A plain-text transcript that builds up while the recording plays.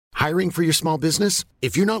Hiring for your small business?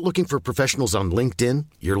 If you're not looking for professionals on LinkedIn,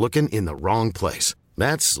 you're looking in the wrong place.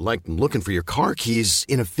 That's like looking for your car keys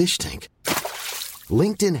in a fish tank.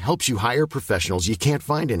 LinkedIn helps you hire professionals you can't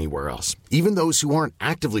find anywhere else, even those who aren't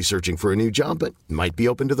actively searching for a new job but might be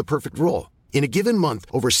open to the perfect role. In a given month,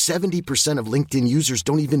 over 70% of LinkedIn users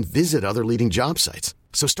don't even visit other leading job sites.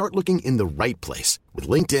 So start looking in the right place. With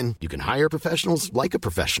LinkedIn, you can hire professionals like a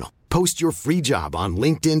professional. Post your free job on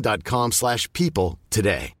linkedin.com/people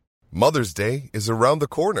today. Mother's Day is around the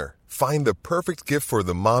corner. Find the perfect gift for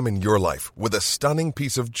the mom in your life with a stunning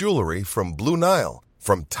piece of jewelry from Blue Nile.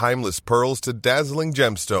 From timeless pearls to dazzling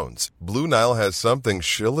gemstones, Blue Nile has something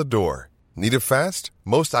she'll adore. Need it fast?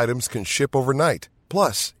 Most items can ship overnight.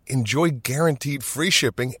 Plus, enjoy guaranteed free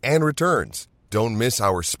shipping and returns. Don't miss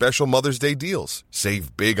our special Mother's Day deals.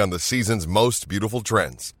 Save big on the season's most beautiful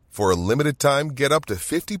trends. For a limited time, get up to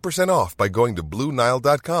 50% off by going to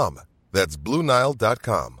BlueNile.com. That's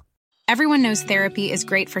BlueNile.com. Everyone knows therapy is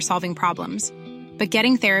great for solving problems. But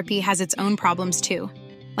getting therapy has its own problems too.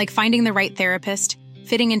 Like finding the right therapist,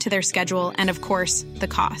 fitting into their schedule, and of course, the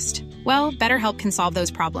cost. Well, BetterHelp can solve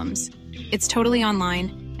those problems. It's totally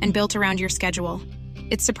online and built around your schedule.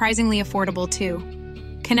 It's surprisingly affordable too.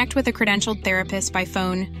 Connect with a credentialed therapist by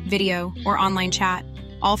phone, video, or online chat,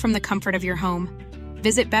 all from the comfort of your home.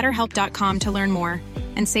 Visit BetterHelp.com to learn more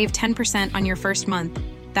and save 10% on your first month.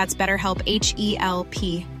 That's BetterHelp,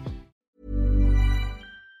 H-E-L-P.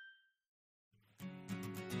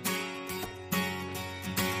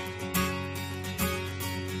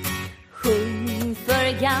 Sjung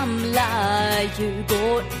för gamla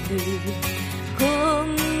Djurgård nu.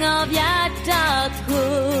 Sjung av hjärtat,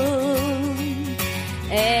 sjung.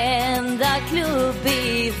 Enda klubb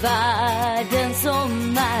i världen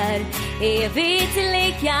som är evigt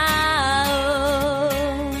lika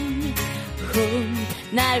ung. Sjung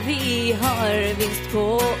när vi har vinst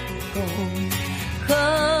på gång.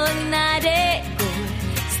 Sjung när det går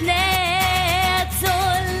snett. Så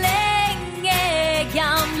länge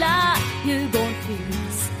gamla Djurgården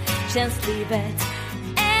finns känns livet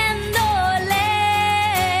ändå lätt.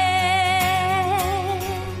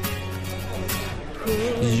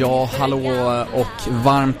 Ja, hallå och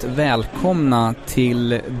varmt välkomna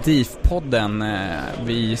till DIFpodden.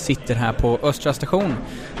 Vi sitter här på Östra station.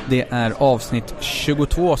 Det är avsnitt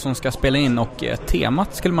 22 som ska spela in och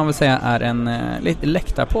temat skulle man väl säga är en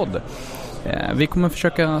läktarpodd. Vi kommer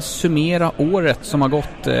försöka summera året som har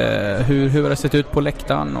gått, hur har det sett ut på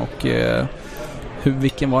läktaren och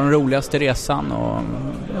vilken var den roligaste resan och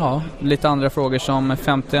ja, lite andra frågor som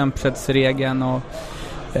 51%-regeln och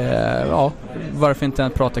varför inte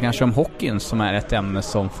prata kanske om hockeyn som är ett ämne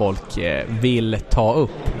som folk vill ta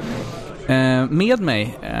upp. Med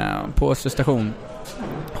mig på Östra station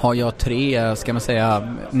har jag tre, ska man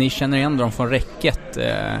säga, ni känner igen dem från räcket,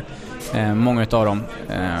 många utav dem.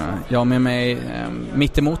 Jag har med mig,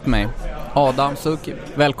 mitt emot mig, Adam Suk.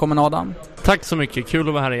 Välkommen Adam. Tack så mycket, kul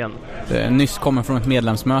att vara här igen. Nyss kommer från ett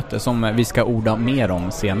medlemsmöte som vi ska orda mer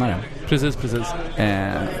om senare. Precis.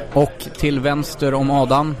 Och till vänster om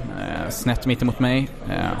Adam, snett mitt emot mig,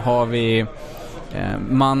 har vi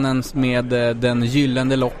mannen med den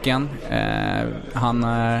gyllene locken. Han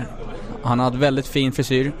har väldigt fin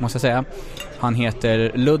frisyr, måste jag säga. Han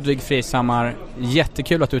heter Ludvig Frisammar.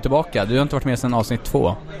 Jättekul att du är tillbaka. Du har inte varit med sedan avsnitt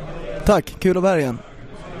 2. Tack, kul att vara igen.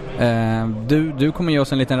 Du kommer ge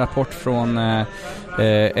oss en liten rapport från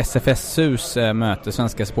SFSUs möte,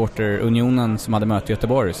 Svenska Supporterunionen, som hade möte i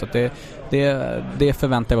Göteborg. Så att det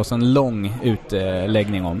förväntar vi oss en lång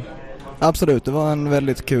utläggning om. Absolut, det var en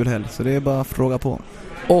väldigt kul helg, så det är bara att fråga på.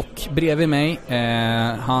 Och bredvid mig,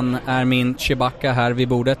 han är min Chewbacca här vid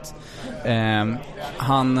bordet.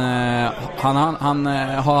 Han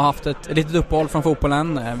har haft ett litet uppehåll från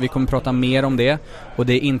fotbollen. Vi kommer prata mer om det. Och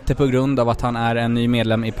det är inte på grund av att han är en ny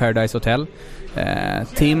medlem i Paradise Hotel.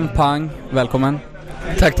 Tim Pang, välkommen.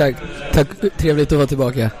 Tack, trevligt att vara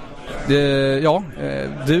tillbaka. Du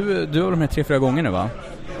har varit med 3-4 gånger nu, va?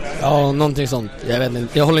 Ja, någonting sånt. Jag vet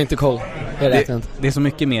inte, jag håller inte koll. Det är så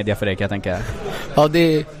mycket media för dig, kan jag tänka. Ja,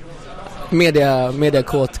 det är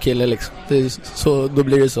mediakåt kille liksom. Så då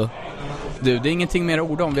blir det så. Du, det är ingenting mer att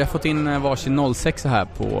orda om. Vi har fått in varsin 06 här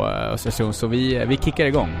på Östersund, så vi kickar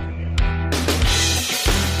igång.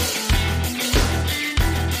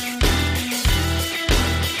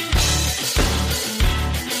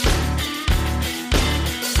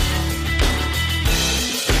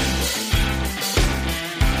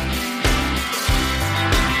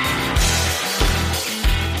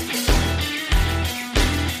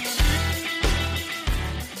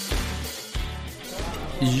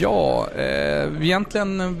 Ja,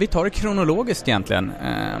 egentligen, vi tar det kronologiskt egentligen,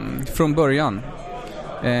 från början.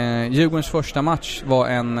 Djurgårdens första match var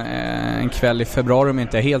en kväll i februari, om jag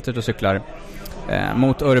inte är helt ute och cyklar,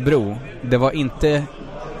 mot Örebro. Det var inte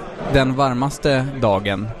den varmaste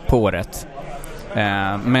dagen på året.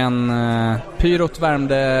 Men pyrot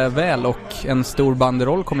värmde väl och en stor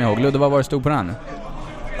banderoll kommer jag ihåg. Ludde, vad var det stod på den?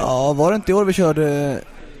 Ja, var det inte i år vi körde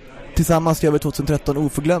tillsammans över 2013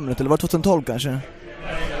 oförglömligt, eller var det 2012 kanske?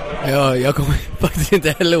 Ja, jag kommer faktiskt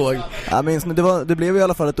inte heller ihåg. Jag minns, det blev i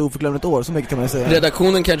alla fall ett oförglömligt år, så mycket kan man säga.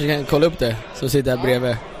 Redaktionen kanske kan kolla upp det, så sitter jag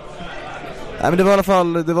bredvid. Nej, men det var i alla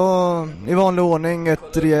fall, det var i vanlig ordning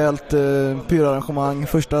ett rejält pyrarrangemang,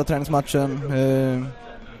 första träningsmatchen.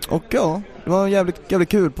 Och ja, det var jävligt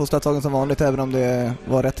kul på Stadshagen som vanligt, även om det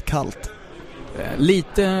var rätt kallt.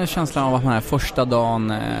 Lite känslan av att man här första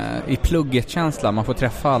dagen i plugget känslan, man får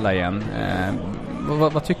träffa alla igen.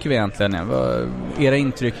 Vad tycker vi egentligen? Era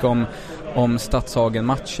intryck om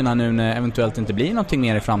Stadshagen-matcherna nu när eventuellt inte blir någonting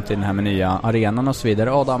mer i framtiden här med nya arenan och så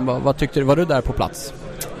vidare. Adam, vad tyckte du? Var du där på plats?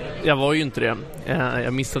 Jag var ju inte det.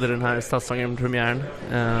 Jag missade den här Stadshagen-premiären.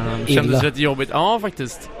 Kändes rätt jobbigt. Ja,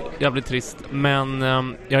 faktiskt. Jävligt trist. Men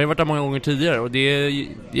jag har ju varit där många gånger tidigare och det är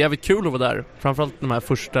jävligt kul att vara där. Framförallt de här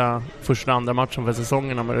första andra matchen för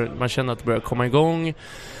säsongen när man känner att det börjar komma igång.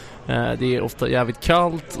 Det är ofta jävligt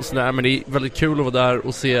kallt och sådär, men det är väldigt kul att vara där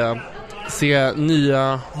och se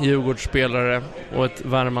nya Djurgårdsspelare och ett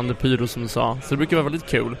värmande pyro som du sa. Så det brukar vara väldigt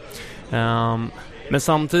kul. Men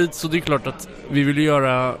samtidigt så det är klart att vi vill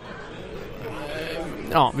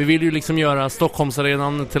ju liksom göra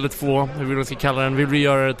Stockholmsarenan Tele2, hur vi ska kalla den, vill vi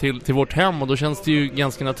göra det till vårt hem, och då känns det ju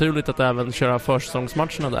ganska naturligt att även köra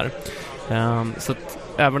försäsongsmatcherna där. Så att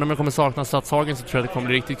även om jag kommer sakna Stadshagen så tror jag att det kommer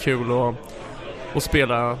bli riktigt kul att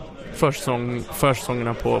spela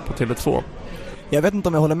försäsongerna på Tele2. Jag vet inte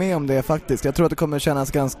om jag håller med om det faktiskt. Jag tror att det kommer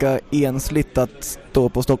kännas ganska ensligt att stå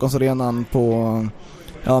på Stockholmsarenan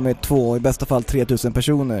med 2, i bästa fall 3000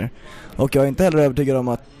 personer. Och jag är inte heller övertygad om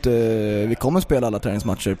att vi kommer spela alla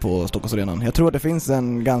träningsmatcher på Stockholmsarenan. Jag tror att det finns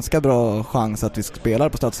en ganska bra chans att vi spelar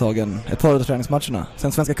på Stadshagen ett par av träningsmatcherna.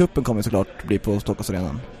 Sen Svenska cupen kommer såklart bli på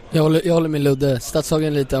Stockholmsarenan. Jag håller med Ludde.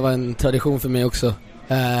 Stadshagen lite av en tradition för mig också.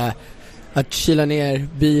 Att kila ner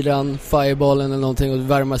biran, fireballen eller någonting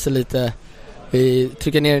och värma sig lite. Vi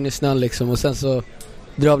trycker ner den i snön liksom och sen så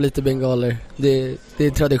dra av lite bengaler. Det är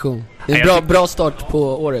tradition. Det är en bra start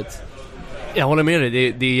på året. Jag håller med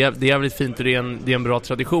dig. Det är jävligt fint och det är en bra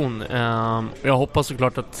tradition. Jag hoppas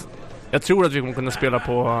såklart jag tror att vi kommer kunna spela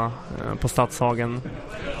på Stadshagen.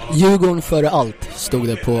 Djurgården före allt stod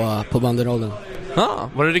det på banderollen.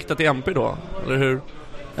 Var det riktat till MP då? Eller hur?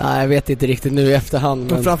 Nej, jag vet inte riktigt nu i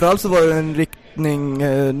efterhand. Men framförallt så var det en riktning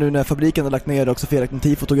nu när fabriken hade lagt ner och Sofia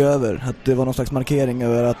Tifo tog över. Att det var någon slags markering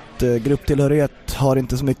över att grupptillhörighet har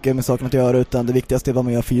inte så mycket med saken att göra, utan det viktigaste är vad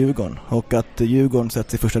man gör för Djurgården. Och att Djurgården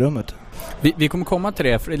sätts i första rummet. Vi kommer komma till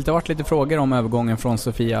det. Det har varit lite frågor om övergången från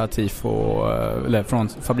Sofia Tifo, eller från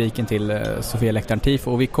fabriken till Sofia Läktaren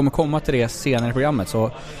Tifo. Och vi kommer komma till det senare i programmet,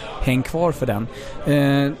 så häng kvar för den.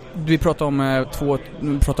 Vi pratar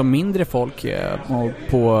om mindre folk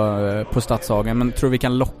på Stadshagen, men tror vi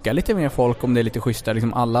kan locka lite mer folk om det är lite schyssta.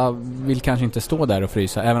 Liksom alla vill kanske inte stå där och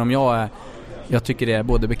frysa, även om jag tycker det är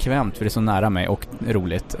både bekvämt för det är så nära mig och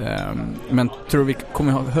roligt. Men tror vi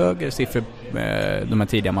kommer ha högre siffror de här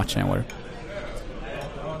tidiga matcherna i år?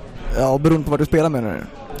 Ja, beroende på vad du spelar med nu.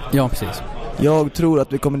 Ja, precis. Jag tror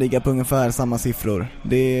att vi kommer ligga på ungefär samma siffror.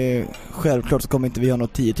 Det är självklart så kommer inte vi ha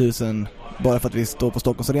något 10 000 bara för att vi står på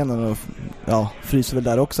Stockholmsarenan och fryser väl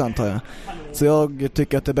där också, antar jag. Så jag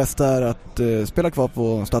tycker att det bästa är att spela kvar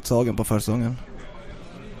på Stadshagen på försäsongen.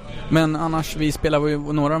 Men annars, vi spelade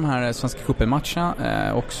ju några av de här Svenska cupen-matcherna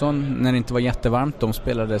också när det inte var jättevarmt. De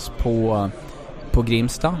spelades på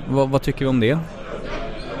Grimsta. Vad tycker vi om det?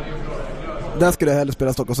 Där skulle jag hellre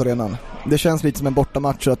spela Stockholmsarenan. Det känns lite som en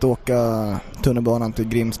bortamatch att åka tunnelbanan till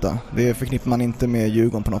Grimsta. Det förknippar man inte med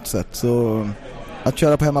Djurgården på något sätt. Så att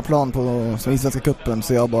köra på hemmaplan som i Svenska cupen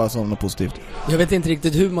ser jag bara som något positivt. Jag vet inte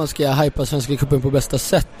riktigt hur man ska hypa Svenska cupen på bästa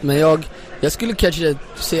sätt, men jag skulle kanske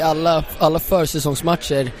se alla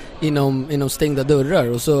försäsongsmatcher inom stängda dörrar,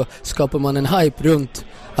 och så skapar man en hype runt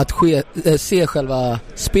att se själva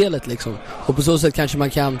spelet liksom. Och på så sätt kanske man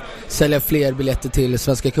kan sälja fler biljetter till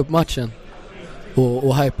Svenska cupmatchen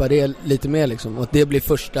och hypa det lite mer liksom. Och det blir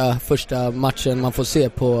första matchen man får se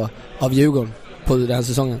av Djurgården på den här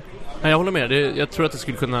säsongen. Jag håller med. Jag tror att det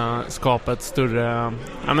skulle kunna skapa ett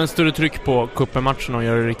större tryck på cupen-matchen och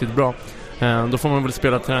göra det riktigt bra. Då får man väl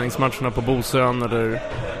spela träningsmatcherna på Bosön eller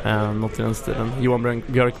något i den stilen. Johan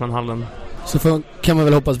Björkman-hallen. Så kan man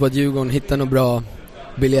väl hoppas på att Djurgården hittar något bra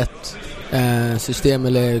biljettsystem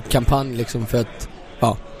eller kampanj liksom för att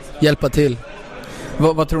hjälpa till.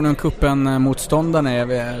 Vad tror ni om kuppen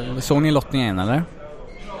motståndarna? Såg ni lottningen eller?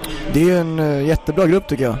 Det är en jättebra grupp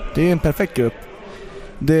tycker jag. Det är en perfekt grupp.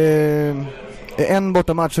 Det är en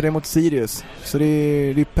bortamatch och det är mot Sirius. Så det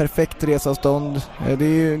är perfekt resavstånd. Det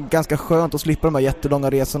är ganska skönt att slippa de här jättelånga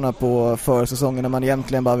resorna på försäsongen när man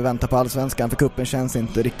egentligen bara vill vänta på allsvenskan. För kuppen känns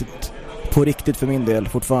inte riktigt på riktigt för min del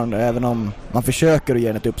fortfarande. Även om man försöker att ge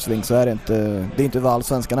ett uppsving så är det inte vad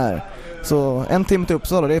allsvenskan är. Så en timme till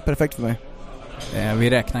Uppsala, det är perfekt för mig. Vi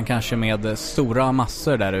räknar kanske med stora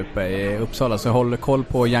massor där uppe i Uppsala, så håll koll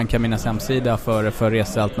på Jan Kaminas hemsida för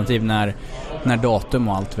resealternativ när datum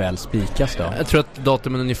och allt väl spikas då. Jag tror att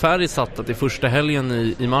datumen ungefär är satt att i första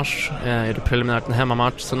helgen i mars är det preliminärt en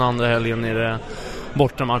hemmamatch, sen andra helgen är det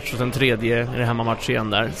bortamatch och sen tredje är det hemmamatch igen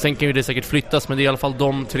där. Sen kan ju det säkert flyttas, men det är i alla fall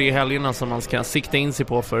de 3 helgerna som man ska sikta in sig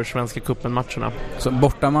på för Svenska cupen-matcherna. Så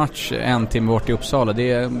bortamatch en timme bort i Uppsala,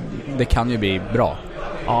 det kan ju bli bra.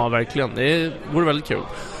 Ja, verkligen. Det vore väldigt kul.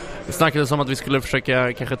 Det snackades om att vi skulle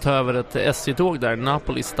försöka kanske ta över ett SJ-tåg där,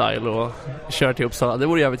 Napoli-style, och köra till Uppsala. Det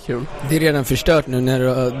vore jävligt kul. Det är redan förstört nu när du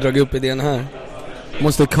har dragit upp idén här.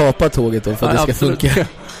 Måste kapa tåget då för att det ska funka.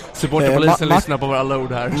 Supporterpolisen lyssnar på alla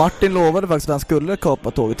ord här. Martin lovade faktiskt att han skulle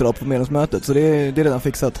kapa tåget idag på medlemsmötet, så det är redan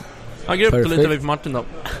fixat. Ja, grymt. Då litar vi på Martin då.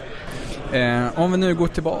 Om vi nu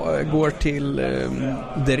går till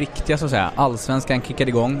det riktiga så att säga. Allsvenskan kickade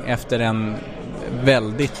igång efter en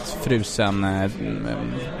väldigt frusen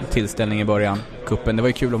tillställning i början. Kuppen, det var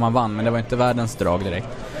ju kul om man vann, men det var inte världens drag direkt.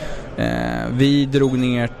 Vi drog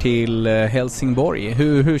ner till Helsingborg.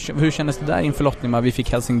 Hur kändes det där inför lottningen? Vi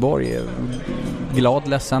fick Helsingborg. Glad,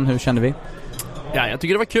 ledsen, hur kände vi? Ja, jag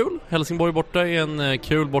tycker det var kul. Helsingborg borta är en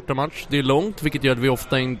kul bortamatch. Det är långt, vilket gör att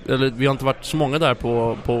vi har inte varit så många där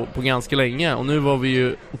på ganska länge. Och nu var vi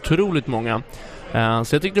ju otroligt många.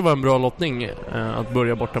 Så jag tyckte det var en bra lottning att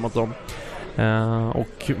börja borta mot dem.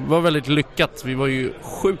 Och var väldigt lyckat. Vi var ju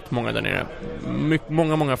sjukt många där nere.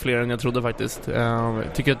 Många fler än jag trodde faktiskt. Jag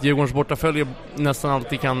tycker att Djurgårdens bortafölje nästan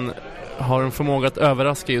alltid har en förmåga att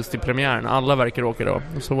överraska just i premiären. Alla verkar åka då.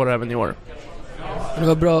 Och så var det även i år. Det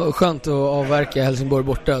var bra och skönt att avverka Helsingborg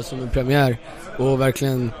borta som en premiär och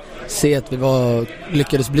verkligen se att vi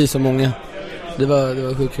lyckades bli så många. Det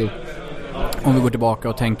var sjukt kul. Om vi går tillbaka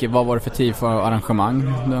och tänker, vad var det för tid för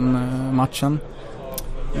arrangemang den matchen?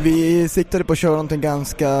 Vi siktade på att köra någonting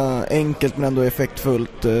ganska enkelt men ändå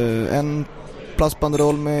effektfullt. En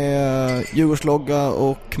plastbanderoll med Djurgårdslogga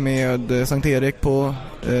och med Sankt Erik på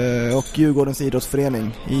och Djurgårdens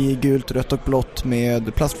idrottsförening i gult, rött och blått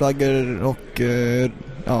med plastflaggor och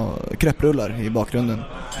krepprullar i bakgrunden.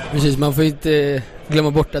 Precis, man får inte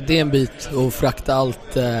glömma bort att det är en bit och frakta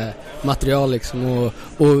allt material liksom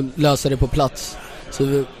och lösa det på plats.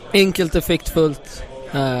 Så enkelt, effektfullt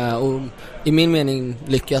och i min mening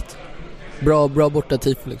lyckat. Bra borta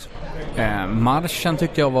tifo liksom. Marschen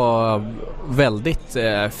tyckte jag var väldigt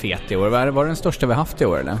fet i år. Var det den största vi haft i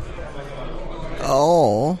år eller?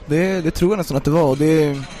 Ja, det tror jag nästan att det var.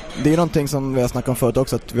 Det är någonting som vi har snackat om förut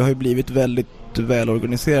också, att vi har ju blivit väldigt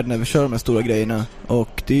välorganiserade när vi kör de här stora grejerna,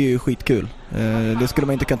 och det är ju skitkul. Det skulle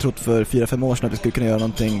man inte kunna trott för 4-5 år sedan, att vi skulle kunna göra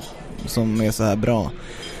någonting som är så här bra.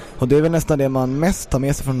 Och det är väl nästan det man mest tar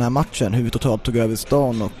med sig från den här matchen, hur vi totalt tog över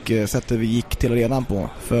stan och sättet vi gick till arenan på.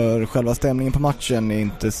 För själva stämningen på matchen är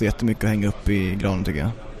inte så jättemycket att hänga upp i granen tycker jag.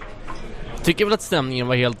 Tycker väl att stämningen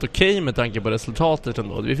var helt okej med tanke på resultatet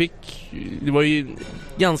ändå. Det var ju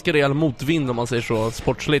ganska rejäl motvind om man säger så,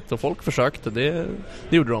 sportsligt, och folk försökte, det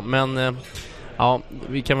gjorde de. Men ja,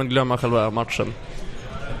 vi kan väl glömma själva matchen.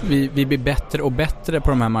 Vi blir bättre och bättre på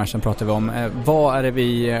de här matcherna pratar vi om. Vad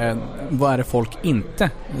är det folk inte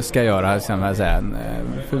ska göra sen?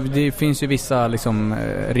 För det finns ju vissa liksom,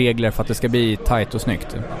 regler för att det ska bli tajt och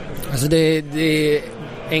snyggt. Alltså det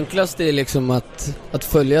enklaste är liksom att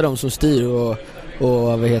följa dem som styr och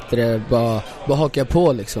bara haka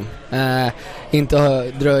på liksom.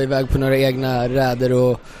 Inte dra iväg på några egna räder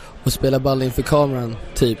och spela ball inför kameran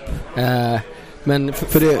typ. Men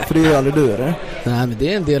för det är ju aldrig du, eller? Nej, men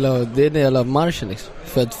det är en del av marschen liksom.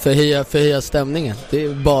 För att förhöja stämningen. Det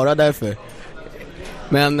är bara därför.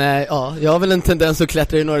 Men ja, jag har väl en tendens att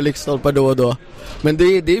klättra i några lyktstolpar då och då. Men det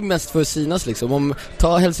är mest för att synas liksom.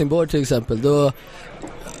 Ta Helsingborg till exempel, då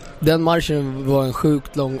den marschen var en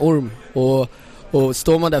sjukt lång orm och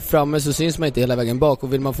står man där framme så syns man inte hela vägen bak,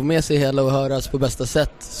 och vill man få med sig hela och höras på bästa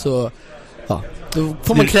sätt så ja, då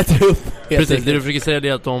får man klättra upp. Precis, det du försöker säga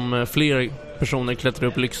är att om fler personer klättrar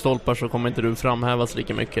upp lyktstolpar så kommer inte du framhävas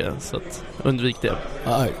lika mycket, så att undvik det.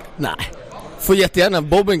 Nej. Får jättegärna,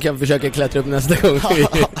 Bobben kan försöka klättra upp nästa gång.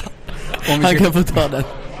 Han kan få ta den.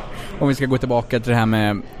 om vi ska gå tillbaka till det här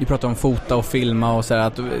med, vi pratar om fota och filma och så här,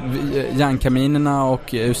 att Järnkaminerna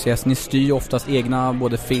och UCS, ni styr oftast egna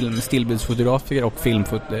både stillbildsfotografer och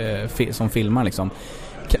som filmar liksom.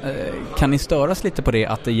 Kan ni störas lite på det,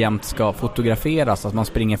 att det jämt ska fotograferas, att man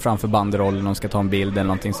springer framför banderollen och ska ta en bild eller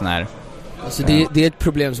någonting sån här? Alltså det är ett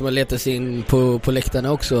problem som har letat sig in på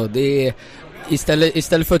läktarna också. Det är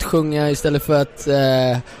istället för att sjunga, istället för att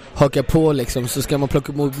haka på liksom, så ska man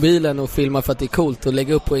plocka upp mobilen och filma för att det är coolt och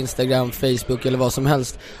lägga upp på Instagram, Facebook eller vad som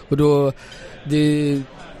helst. Och då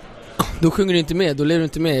sjunger du inte med, då lever du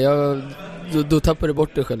inte med. Då tappar du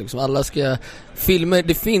bort dig själv liksom. Alla ska filma.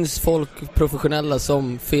 Det finns folk professionella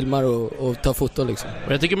som filmar och tar foton liksom.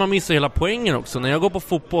 Och jag tycker man missar hela poängen också. När jag går på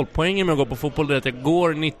fotboll, poängen med att gå på fotboll är att jag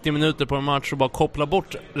går 90 minuter på en match och bara kopplar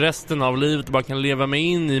bort resten av livet och bara kan leva mig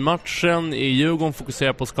in i matchen, i Djurgården,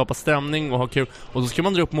 fokusera på att skapa stämning och ha kul. Och så ska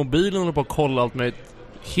man dra upp mobilen och bara kolla allt med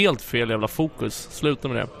helt fel jävla fokus. Sluta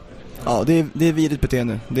med det. Ja, det är vidrigt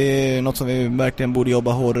beteende. Det är något som vi verkligen borde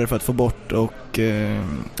jobba hårdare för att få bort. Och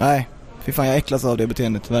nej, fy fan, jag äcklas av det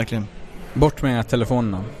beteendet, verkligen. Bort med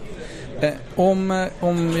telefonerna.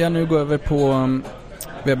 Om jag nu går över på,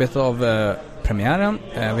 vi har betat av premiären.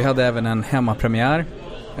 Vi hade även en hemmapremiär,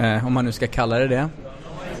 om man nu ska kalla det.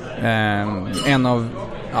 En av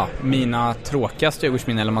mina tråkigaste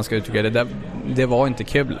Djurgårdsminnen, eller man ska uttrycka det. Det var inte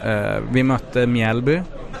kul. Vi mötte Mjällby.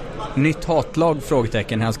 Nytt hatlag,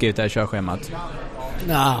 frågetecken, har jag skrivit det här körschemat.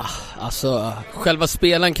 Alltså själva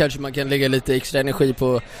spelaren kanske man kan lägga lite extra energi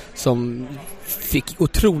på, som fick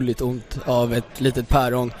otroligt ont av ett litet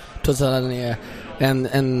päron, trots att han är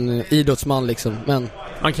en idrottsman liksom. Men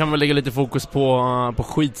man kan väl lägga lite fokus på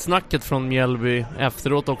skitsnacket från Mjällby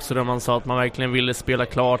efteråt också, där man sa att man verkligen ville spela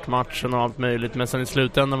klart matchen och allt möjligt, men sen i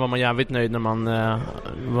slutändan var man jävligt nöjd när man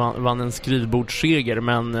vann en skrivbordsseger,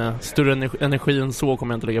 men större energi än så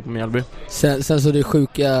kommer jag inte lägga på Mjällby. Sen så det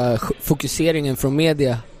sjuka fokuseringen från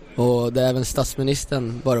media, och det är även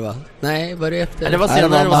statsministern bara, va? Nej, var det efter? Det var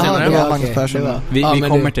senare. Vi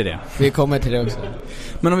kommer till det. Vi kommer till det också.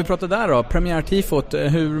 Men om vi pratar där då, premiärtifot,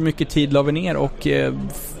 hur mycket tid la vi ner? Och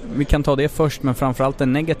vi kan ta det först, men framförallt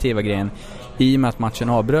den negativa grejen. I och med att matchen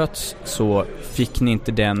avbröts så fick ni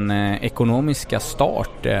inte den ekonomiska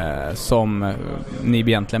start som ni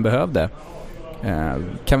egentligen behövde.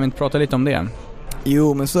 Kan vi inte prata lite om det?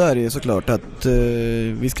 Jo, men så är det ju såklart att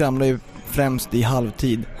vi skramlar ju främst i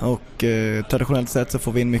halvtid, och traditionellt sett så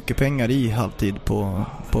får vi in mycket pengar i halvtid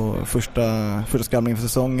på första skramlingen för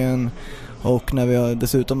säsongen. Och när vi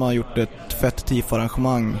dessutom har gjort ett fett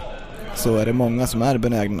TIF-arrangemang så är det många som är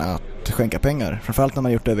benägna att skänka pengar, framförallt när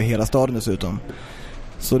man gjort det över hela staden dessutom.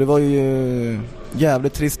 Så det var ju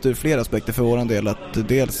jävligt trist ur flera aspekter för våran del, att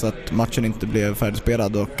dels att matchen inte blev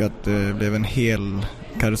färdigspelad och att det blev en hel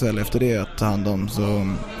karusell efter det att ta hand om,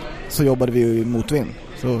 så jobbade vi ju motvind.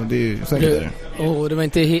 Så det är ju så enkelt är det. Och det var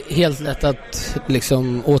inte helt lätt att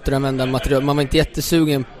liksom återanvända material. Man var inte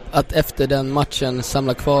jättesugen att efter den matchen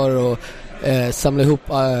samla kvar och samla ihop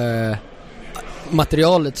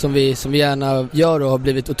materialet som vi gärna gör och har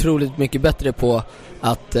blivit otroligt mycket bättre på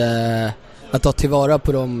att ta tillvara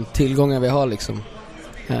på de tillgångar vi har liksom.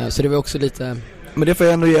 Så det var också lite... Men det får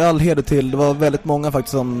jag ändå ge all heder till. Det var väldigt många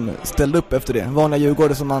faktiskt som ställde upp efter det. Vanliga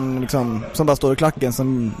djurgårdare som man liksom, som bara står i klacken,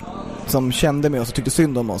 som kände med oss och tyckte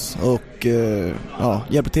synd om oss. Och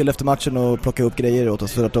hjälpte till efter matchen och plockade upp grejer åt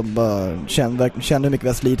oss, för att de bara kände hur mycket vi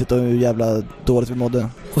har slitit och hur jävla dåligt vi mådde.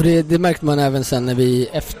 Och det märkte man även sen när vi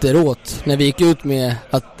efteråt, när vi gick ut med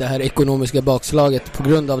att det här ekonomiska bakslaget på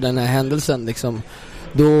grund av den här händelsen liksom,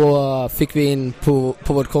 då fick vi in på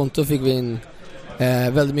vårt konto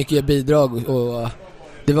väldigt mycket bidrag, och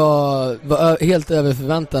det var helt över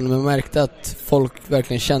förväntan, men man märkte att folk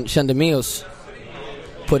verkligen kände med oss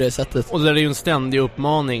på det sättet. Och det är ju en ständig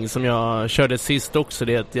uppmaning som jag körde sist också,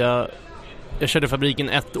 det att jag körde fabriken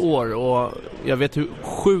 1 år, och jag vet hur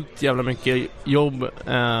sjukt jävla mycket jobb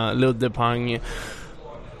Ludde, Pang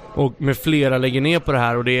och med flera lägger ner på det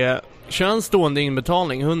här, och det kör en stående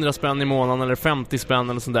inbetalning, 100 spänn i månaden eller 50 spänn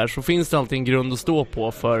eller sånt där, så finns det alltid en grund att stå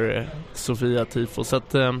på för Sofia Tifo, så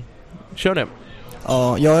att kör det.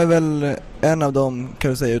 Ja, jag är väl en av dem,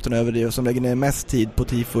 kan jag säga utan överdriv, som lägger ner mest tid på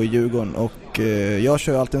Tifo i Djurgården, och jag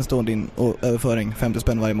kör alltid en stående in och överföring 50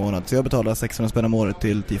 spänn varje månad, så jag betalar 600 spänn om året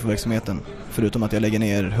till Tifo-verksamheten, förutom att jag lägger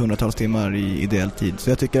ner hundratals timmar i ideell tid. Så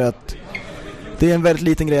jag tycker att det är en väldigt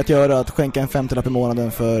liten grej att göra, att skänka en 50-lapp i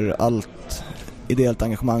månaden för allt ideellt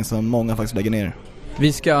engagemang som många faktiskt lägger ner.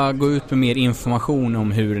 Vi ska gå ut med mer information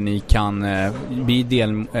om hur ni kan bli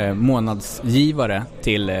månadsgivare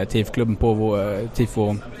till TIF-klubben på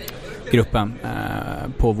gruppen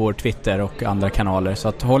på vår Twitter och andra kanaler. Så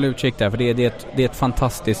att håll utkik där, för det är ett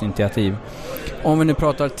fantastiskt initiativ. Om vi nu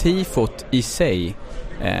pratar tifot i sig,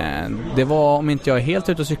 det var, om inte jag är helt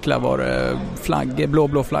ute och cykla, var det flaggor,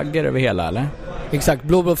 blå flaggor över hela, eller? Exakt,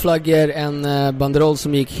 blå flaggor, en banderoll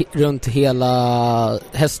som gick runt hela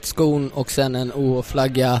hästskon och sen en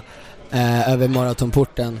O-flagga över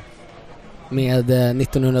maratonporten med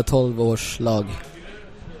 1912 års lag.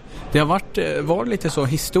 Det har varit lite så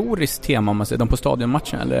historiskt tema, om man säger, de på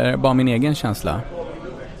stadionmatchen, eller är det bara min egen känsla?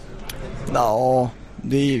 Ja,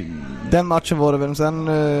 den matchen var det väl. Sen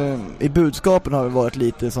i budskapen har det varit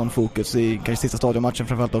lite sån fokus i kanske sista stadionmatchen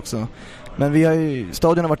framförallt också. Men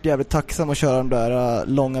stadion har varit jävligt tacksam att köra de där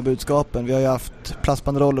långa budskapen. Vi har ju haft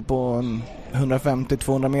plastbanderoller på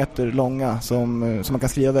 150-200 meter långa som man kan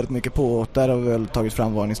skriva väldigt mycket på, och där har vi väl tagit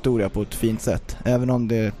fram vår historia på ett fint sätt. Även om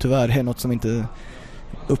det tyvärr är något som inte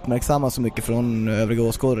uppmärksammas så mycket från övriga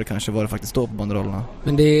åskådare, kanske vad det faktiskt står på banderollerna.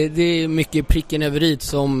 Men det är mycket pricken över i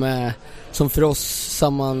som för oss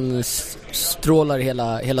sammanstrålar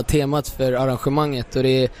hela temat för arrangemanget, och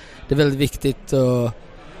det är väldigt viktigt, och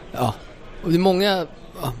det är många,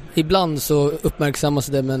 ibland så uppmärksammas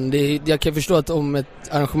det, men jag kan förstå att om ett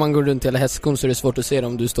arrangemang går runt hela hästskon så är det svårt att se det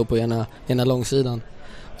om du står på ena långsidan.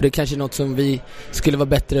 Och det är kanske något som vi skulle vara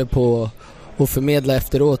bättre på att förmedla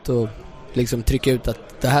efteråt, och liksom trycka ut att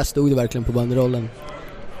det här stod det verkligen på banderollen.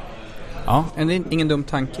 Ja, ingen dum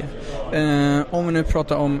tanke. Om vi nu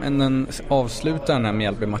pratar om en avslutare med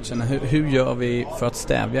Mjällby-matchen, hur gör vi för att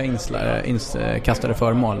stävja inkastade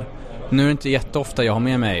föremål? Nu är det inte jätteofta jag har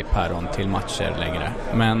med mig päron till matcher längre,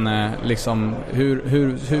 men liksom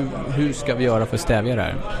hur ska vi göra för att stävja det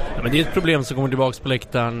här? Ja, men det är ett problem som kommer tillbaka på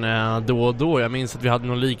läktaren då och då. Jag minns att vi hade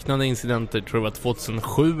någon liknande incidenter, tror jag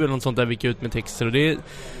 2007 eller något sånt där, vi gick ut med texter, och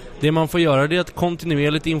det man får göra, det är att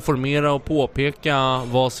kontinuerligt informera och påpeka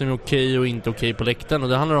vad som är okej och inte okej på läktaren. Och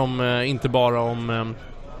det handlar om inte bara om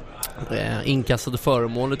inkastade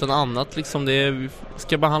föremål, utan annat liksom. Vi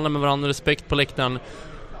ska behandla med varandra respekt på läktaren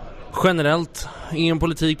generellt. Ingen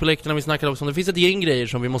politik på läktaren, vi snackar också om. Det finns ett gäng grejer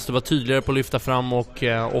som vi måste vara tydligare på att lyfta fram och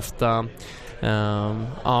ofta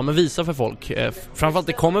men visa för folk. Framförallt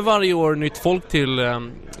det kommer varje år nytt folk till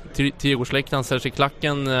Djurgårdsläktaren, särskilt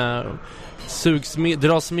klacken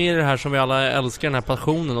dras med i det här som vi alla älskar, den här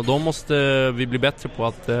passionen, och då måste vi bli bättre på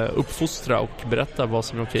att uppfostra och berätta vad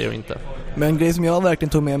som är okej och inte. Men en grej som jag verkligen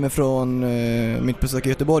tog med mig från mitt besök i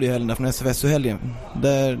Göteborg i helgen, från SFSU-helgen,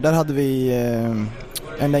 där hade vi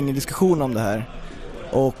en längre diskussion om det här,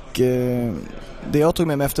 och det jag tog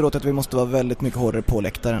med mig efteråt är att vi måste vara väldigt mycket hårdare på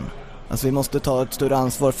läktaren. Alltså vi måste ta ett större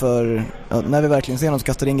ansvar för när vi verkligen ser någon som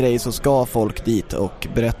kastar in grejer, så ska folk dit och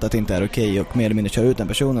berätta att det inte är okej och mer eller mindre köra ut den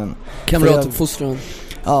personen. Kamratuppfostran.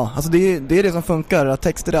 Ja, alltså det är det som funkar. Att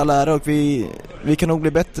texter är all ära, och vi kan nog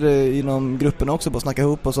bli bättre inom gruppen också på att snacka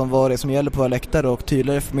ihop oss om vad det är som gäller på våra läktare och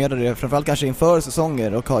tydligare förmedla det, framförallt kanske inför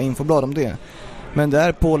säsonger, och ha infoblad om det. Men det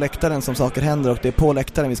är på läktaren som saker händer, och det är på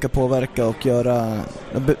läktaren vi ska påverka och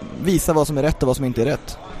visa vad som är rätt och vad som inte är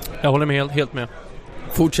rätt. Jag håller med helt med.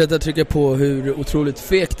 Fortsätta trycka på hur otroligt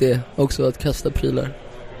fegt det är också att kasta prylar.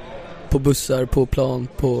 På bussar, på plan,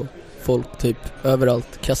 på folk, typ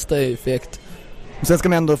överallt. Kasta är ju fegt. Sen ska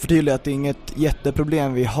man ändå förtydliga att det är inget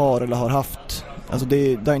jätteproblem vi har eller har haft. Alltså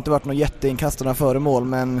det har inte varit något jätteinkastande föremål,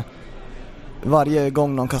 men varje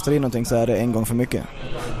gång någon kastar in någonting så är det en gång för mycket.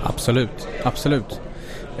 Absolut.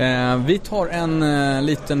 Vi tar en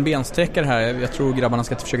liten bensträckare här. Jag tror grabbarna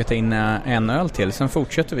ska försöka ta in en öl till. Sen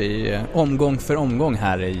fortsätter vi omgång för omgång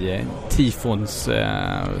här i tifons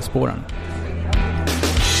spåren.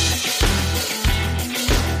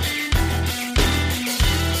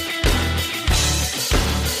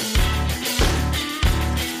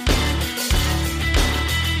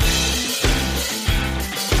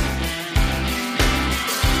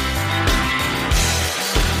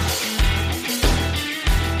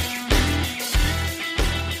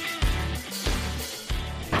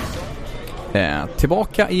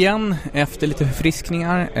 Tillbaka igen efter lite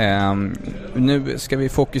förfriskningar. Nu ska vi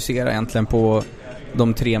fokusera egentligen på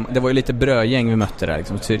de tre. Det var ju lite brödgäng vi mötte där,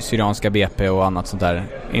 liksom, Syrianska BP och annat sånt där.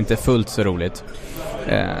 Inte fullt så roligt.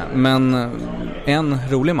 Men en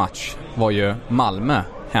rolig match var ju Malmö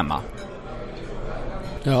hemma.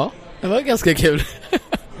 Ja, det var ganska kul.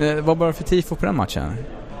 Vad bara för tifo på den matchen?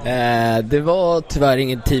 Det var tyvärr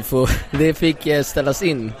ingen tifo. Det fick ställas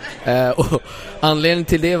in. Och anledningen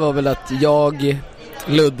till det var väl att jag,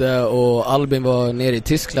 Ludde och Albin var nere i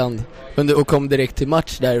Tyskland och kom direkt till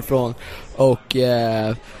match därifrån. Och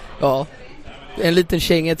en liten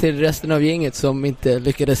känga till resten av gänget som inte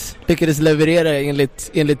lyckades leverera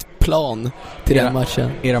enligt plan till den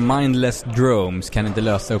matchen. Era mindless drones kan inte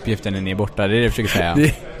lösa uppgiften när ni är borta, det är det jag försöker säga.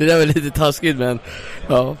 det där var lite taskigt, men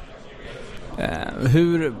ja.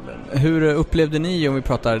 Hur upplevde ni, om vi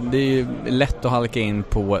pratar, det är ju lätt att halka in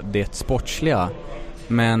på det sportsliga,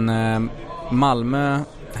 men Malmö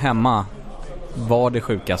hemma var det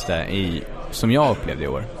sjukaste som jag upplevde i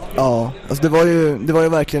år. Ja, alltså det var ju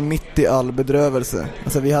verkligen mitt i all bedrövelse.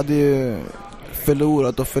 Alltså vi hade ju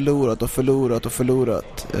förlorat.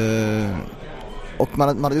 Och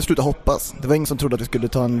man hade ju slutat hoppas. Det var ingen som trodde att vi skulle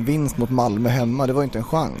ta en vinst mot Malmö hemma. Det var inte en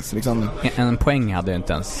chans liksom. En poäng hade jag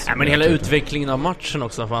inte ens. Ja, men hela utvecklingen av matchen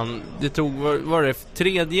också, fan. Det tog, var det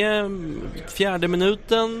fjärde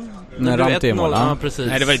minuten? När Ramte är mål. Ja, precis.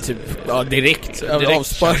 Nej, det var ju typ direkt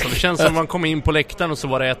avspark. Det känns som man kom in på läktaren och så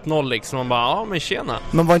var det 1-0 liksom. Man bara, ja men tjena.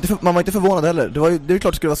 Man var inte förvånad heller. Det är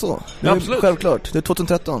klart det skulle vara så. Ja, absolut. Självklart, det är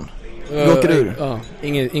 2013. Vi åker ur. Ja,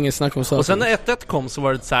 ingen snack om saker. Och sen när 1-1 kom så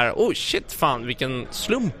var det så här, oh shit fan, vilken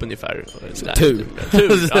slump ungefär. Tur.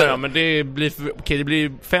 Ja, men det blir det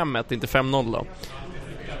blir 5-1, inte 5-0 då.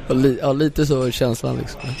 Ja, lite så känslan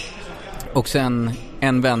liksom. Och sen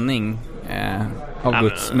en vändning av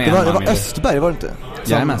Guds med. Det var Östberg, var det inte?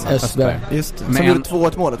 Jajamensan, Östberg. Just det. Som gjorde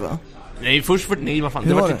 2-1 målet, va? Nej, vad fan.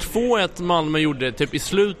 Det var 2-1 Malmö gjorde typ i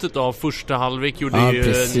slutet av första halvlek gjorde ju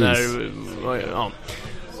precis.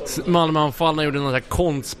 Malmöanfallarna gjorde någon sån här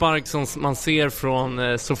kontspark som man ser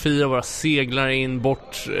från Sofia, bara seglar in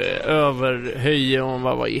bort över Höje, och man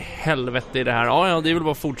bara, vad i helvete är det här? Ja, det är väl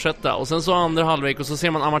bara att fortsätta. Och sen så andra halvlek, och så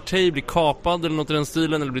ser man Amartey bli kapad eller något i den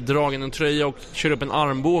stilen, eller bli dragen en tröja och kör upp en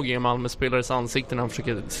armbåge i Malmö-spelares ansikten när han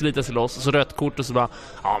försöker slita sig loss, och så rött kort, och så bara,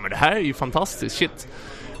 ja men det här är ju fantastiskt, shit.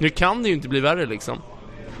 Nu kan det ju inte bli värre liksom.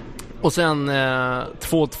 Och sen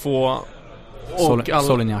 2-2 och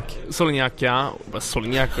Solignac, ja.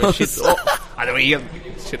 Shit. Ja, det var helt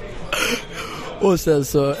shit. Och sen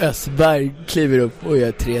så Östberg kliver upp och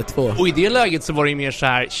gör 3-2. Och i det läget så var det ju mer så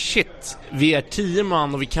här, shit, vi är 10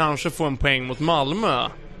 man och vi kanske får en poäng mot Malmö.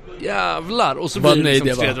 Jävlar. Och så blir det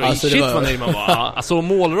liksom 3-2. Alltså, shit vad nöjd man var. Alltså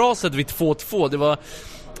målraset vid 2-2, det var...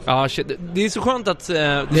 Ja, shit. Det är så skönt att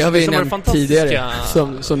det har vi nämnt tidigare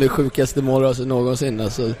som det sjukaste målraset någonsin.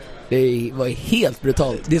 Alltså, det var helt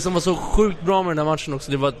brutalt. Det som var så sjukt bra med den här matchen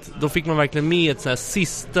också, det var att då fick man verkligen med ett så här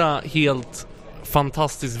sista helt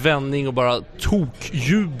fantastisk vändning och bara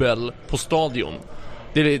tokjubel på stadion.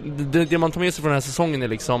 Det man tar med sig från den här säsongen är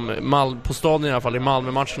liksom på stadion i alla fall, i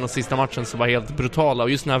Malmö-matchen och sista matchen, så var helt brutala. Och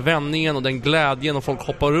just den här vändningen och den glädjen, och folk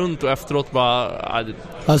hoppar runt och efteråt bara...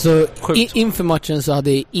 Alltså, inför matchen så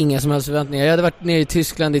hade jag inga som helst förväntningar. Jag hade varit nere i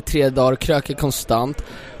Tyskland i 3 dagar, krökade konstant.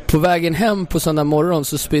 På vägen hem på söndag morgon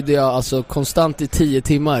så spydde jag alltså konstant i 10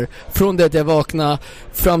 timmar. Från det att jag vaknade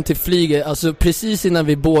fram till flyget, alltså precis innan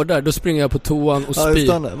vi boardar, då springer jag på toan och spyr.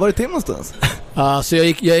 Ja, var det till någonstans? Så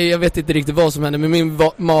jag vet inte riktigt vad som hände, men min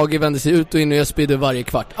mage vände sig ut och in och jag spydde varje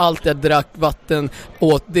kvart. Allt jag drack, vatten,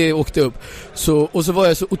 åt, det åkte upp. Och så var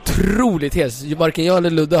jag så otroligt hes. Varken jag eller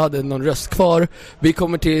Ludde hade någon röst kvar. Vi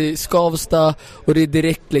kommer till Skavsta och det är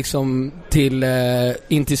direkt liksom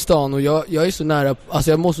in till stan, och jag är så nära,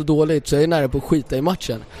 alltså jag mår så dåligt så jag är nära på att skita i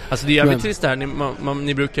matchen. Alltså det är jävligt trist det här.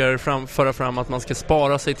 Ni brukar föra fram att man ska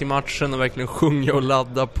spara sig till matchen och verkligen sjunga och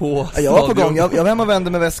ladda på. Jag var på gång, jag var hemma och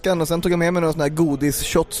vände med väskan, och sen tog jag med mig någon sån här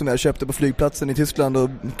godis-shot som jag köpte på flygplatsen i Tyskland och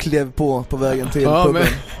klev på vägen till puben.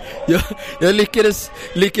 Jag lyckades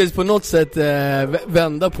på något sätt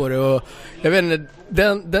vända på det, och jag vet inte,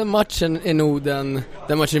 den matchen är nog den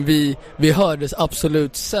matchen vi hördes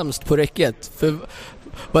absolut sämst på räcket, för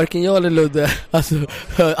varken jag eller Ludde alltså,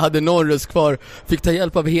 hade någon röst kvar. Fick ta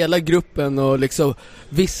hjälp av hela gruppen och liksom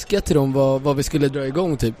viska till dem vad vi skulle dra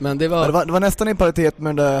igång typ. Men det var nästan i paritet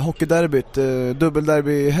med det där hockeyderbyt,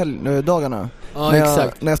 dubbelderby-dagarna. Ja,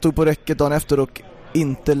 exakt. När jag stod på räcket dagen efter och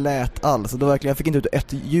inte lät alls. Jag fick inte ut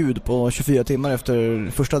ett ljud på 24 timmar efter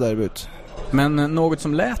första derbyt. Men något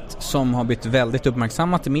som lät, som har blivit väldigt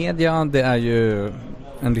uppmärksammat i media, det är ju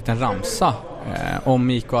en liten ramsa om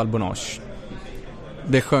Mikko Albonosh.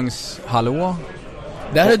 Det sjöngs hallå.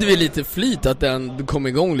 Där hade vi lite flyt att den kom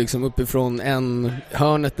igång liksom uppifrån en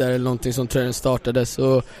hörnet där eller någonting som tror den startades,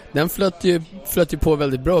 och den flöt ju på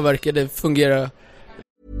väldigt bra, verkade fungera.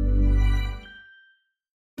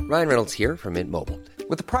 Ryan Reynolds here from Mint Mobile.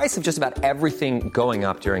 With the price of just about everything going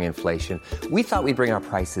up during inflation, we thought we'd bring our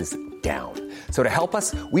prices down. So to help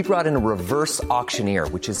us, we brought in a reverse auctioneer,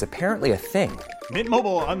 which is apparently a thing. Mint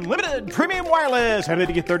Mobile Unlimited Premium Wireless. How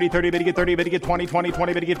to get 30, 30, bit to get 30, bit to get 20, 20,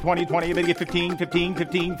 20, bit to get 20, 20, bit to get 15, 15,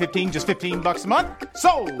 15, 15, just $15 a month.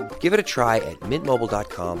 Sold! Give it a try at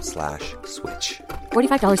mintmobile.com/switch.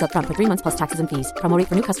 $45 up front for 3 months plus taxes and fees. Promo rate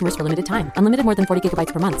for new customers for limited time. Unlimited more than 40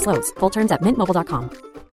 gigabytes per month slows. Full terms at mintmobile.com.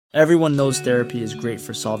 Everyone knows therapy is great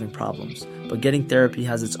for solving problems, but getting therapy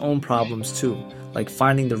has its own problems too, like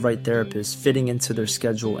finding the right therapist, fitting into their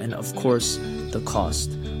schedule, and of course, the cost.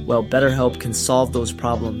 Well, BetterHelp can solve those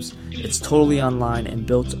problems. It's totally online and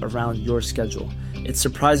built around your schedule. It's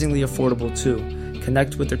surprisingly affordable too.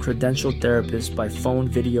 Connect with a credentialed therapist by phone,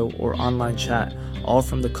 video, or online chat, all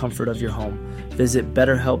from the comfort of your home. Visit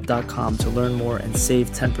BetterHelp.com to learn more and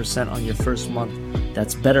save 10% on your first month.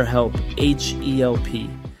 That's BetterHelp, H-E-L-P.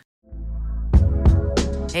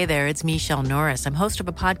 Hey there, it's Michelle Norris. I'm host of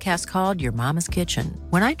a podcast called Your Mama's Kitchen.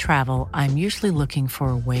 When I travel, I'm usually looking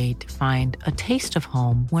for a way to find a taste of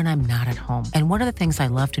home when I'm not at home. And one of the things I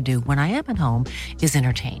love to do when I am at home is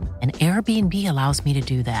entertain. And Airbnb allows me to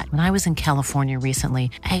do that. When I was in California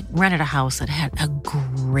recently, I rented a house that had a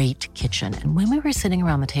great kitchen. And when we were sitting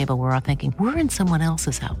around the table, we were all thinking, we're in someone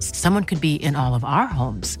else's house. Someone could be in all of our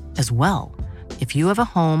homes as well. If you have a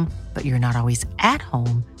home, but you're not always at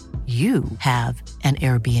home, you have an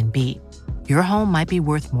Airbnb. Your home might be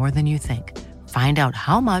worth more than you think. Find out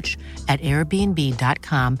how much at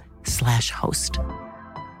airbnb.com/host.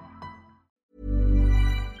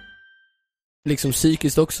 Liksom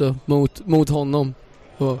psykiskt också mot honom.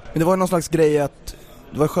 Men det var någon slags grej att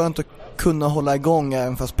det var skönt att kunna hålla igång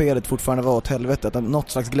även fast spelet fortfarande var åt helvete. Att något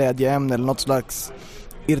slags glädjeämne eller något slags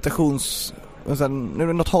irritations...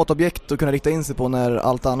 något hatobjekt att kunna rikta in sig på när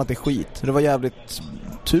allt annat är skit. Det var jävligt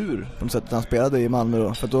tur på något sätt att han spelade i Malmö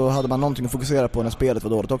då, för då hade man någonting att fokusera på när spelet var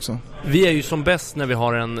dåligt också. Vi är ju som bäst när vi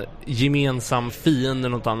har en gemensam fiende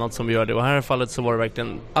eller något annat som vi gör det, och här i fallet så var det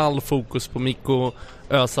verkligen all fokus på Mikko,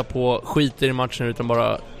 ösa på, skiter i matchen utan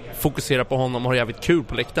bara fokusera på honom och ha jävligt kul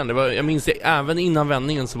på läktaren. Jag minns det, även innan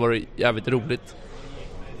vändningen så var det jävligt roligt.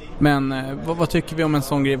 Men vad tycker vi om en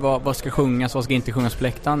sån grej? Vad ska sjungas, vad ska inte sjungas på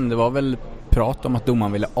läktaren? Det var väl prat om att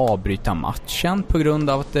domaren ville avbryta matchen på grund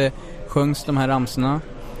av att det sjöngs de här ramsorna.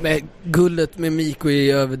 Men gullet med Mikko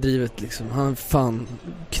är överdrivet liksom. Han fan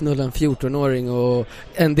knullade en 14-åring och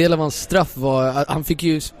en del av hans straff var att han fick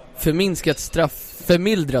ju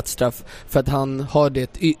förmildrat straff för att han har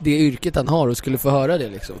det yrket han har och skulle få höra det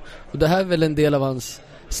liksom. Och det här är väl en del av hans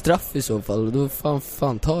straff i så fall, och då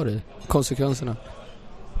fan tar det konsekvenserna.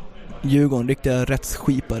 Djurgården, riktiga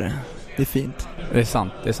rättsskipare. Det är fint. Det är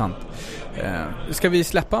sant. Ska vi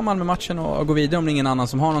släppa Malmö-matchen och gå vidare om det är ingen annan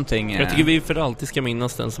som har någonting? Jag tycker vi för alltid ska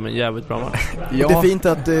minnas den som en jävligt bra match. Ja. Det är fint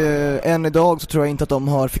att än idag så tror jag inte att de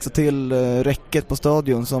har fixat till räcket på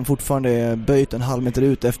stadion som fortfarande är böjt en halv meter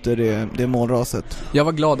ut efter det målraset. Jag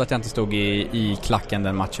var glad att jag inte stod i klacken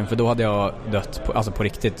den matchen, för då hade jag dött på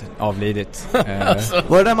riktigt, avlidit.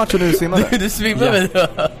 Var det den matchen du svimmade? Du svimmade? Ja.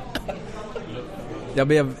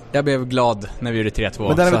 Jag blev glad när vi gjorde 3-2.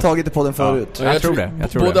 Men den har vi tagit i podden förut. Ja, jag tror det.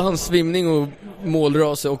 Både hans svimning och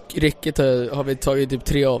målras och räcket har vi tagit typ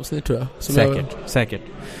 3 avsnitt tror jag. Säkert.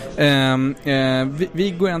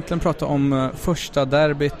 Vi går egentligen prata om första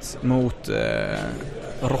derbyt mot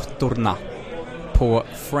Råttorna på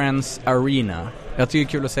Friends Arena. Jag tycker det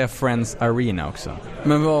är kul att säga Friends Arena också.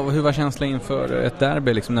 Men hur var känslan inför ett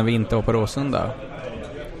derby liksom, när vi inte var på Råsunda?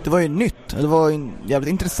 Det var ju nytt. Det var jävligt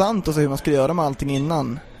intressant att se hur man skulle göra med allting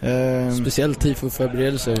innan. Speciellt tid för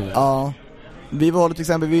förberedelser. Ja. Vi valde till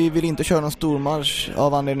exempel, vi vill inte köra någon stormarsch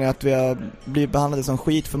av anledning att vi har blivit behandlade som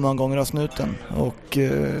skit för många gånger av snuten. Och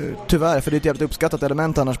tyvärr, för det är ett jävligt uppskattat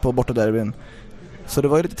element annars på bortaderbyn. Så det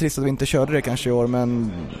var ju lite trist att vi inte körde det kanske i år,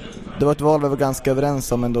 men det var ett val vi var ganska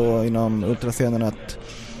överens om ändå inom ultrascenen att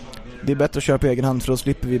det är bättre att köra på egen hand, för då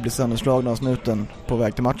slipper vi bli sönderslagna av snuten på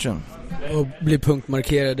väg till matchen. Och bli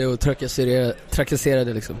punktmarkerade och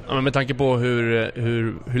trakasserade liksom. Ja, men med tanke på hur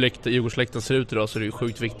Djurgårdsläktaren ser ut idag så är det ju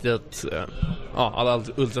sjukt viktigt att alla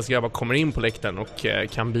ultrasgrabbar kommer in på läktaren och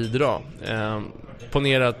kan bidra.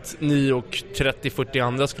 Ponera att ni och 30-40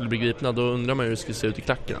 andra skulle bli gripna, då undrar man hur det skulle se ut i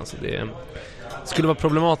klacken. Alltså det skulle vara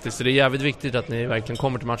problematiskt, så det är jävligt viktigt att ni verkligen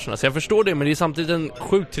kommer till matcherna. Så jag förstår det, men det är samtidigt en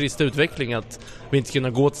sjukt trist utveckling att vi inte kunna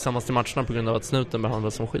gå tillsammans till matcherna på grund av att snuten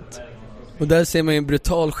behandlas som skit. Och där ser man ju en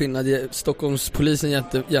brutal skillnad i Stockholmspolisen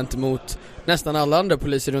gentemot nästan alla andra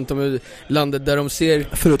poliser runt om i landet, där de ser...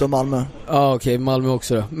 Förutom Malmö. Ja, okej, Malmö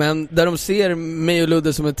också då. Men där de ser mig och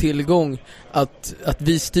Ludde som en tillgång, att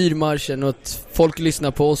vi styr marschen och att folk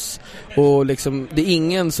lyssnar på oss. Och liksom, det är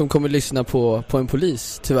ingen som kommer lyssna på en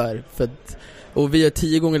polis, tyvärr. Och vi är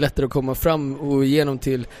 10 gånger lättare att komma fram och igenom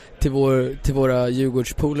till våra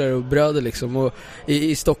Djurgårdspolare och bröder liksom. Och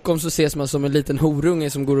i Stockholm så ses man som en liten horunge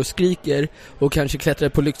som går och skriker och kanske klättrar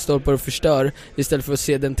på lyktstolpar och förstör, istället för att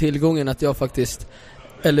se den tillgången att jag faktiskt,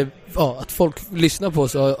 eller att folk lyssnar på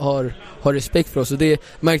oss och har respekt för oss. Och det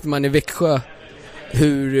märkte man i Växjö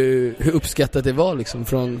hur uppskattat det var liksom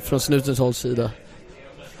från snutens hålls sida.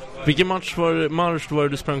 Vilken marsch var det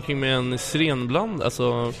du sprang kring med en sirenbland?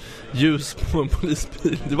 Alltså ljus på en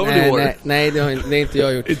polisbil? Det var väl i år? Nej, det är inte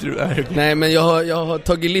jag gjort. Nej, men jag har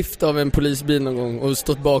tagit lift av en polisbil någon gång och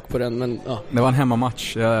stått bak på den, men ja. Det var en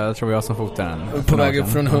hemmamatch, jag tror jag som fotade den. På väg upp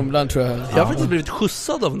från Humlan, tror jag. Jag har faktiskt blivit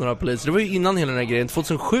skjutsad av några poliser. Det var ju innan hela den här grejen,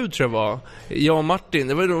 2007 tror jag var. Jag och Martin,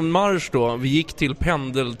 det var ju en marsch då. Vi gick till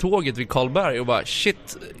pendeltåget vid Karlberg och bara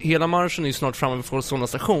shit, hela marschen är ju snart framme vid sådana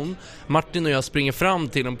station. Martin och jag springer fram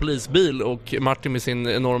till en polisbil och Martin med sin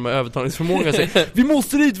enorma övertalningsförmåga säger vi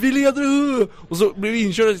måste dit, vi leder. Och så blir vi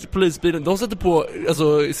inkörda till polisbilen. De sätter på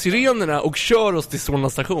sirenerna och kör oss till Solna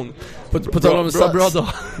station. På tal om bra dag.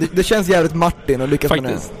 Det känns jävligt Martin och lyckas med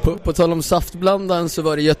det. På tal om saftblandan så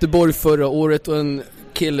var det Göteborg förra året och en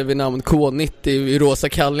kille vid namn K90 i rosa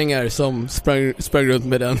kallingar som sprang runt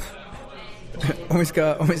med den. Om vi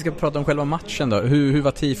ska prata om själva matchen då. Hur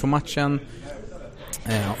var tifo-matchen?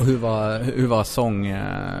 Och hur var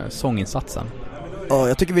sånginsatsen? Ja,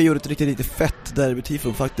 jag tycker vi gjorde ett riktigt fett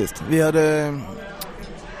derby-tifo faktiskt. Vi hade...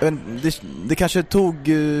 Det kanske tog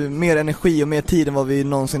mer energi och mer tid än vad vi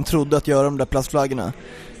någonsin trodde att göra de där plastflaggorna.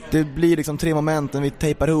 Det blir liksom 3 moment när vi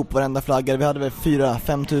tejpar ihop varenda flagga. Vi hade väl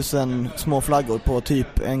 4-5 tusen små flaggor på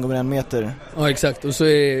typ 1x1 meter. Ja, exakt. Och så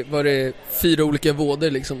var det 4 olika vådor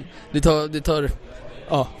liksom. Det tar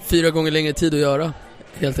 4 gånger längre tid att göra,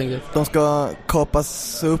 helt enkelt. De ska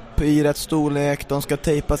kapas upp i rätt storlek, de ska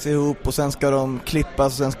tejpas ihop och sen ska de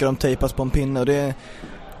klippas och sen ska de tejpas på en pinne. Och det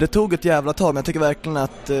tog ett jävla tag, men jag tycker verkligen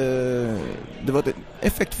att det var ett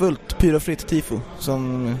effektfullt pyrofritt tifo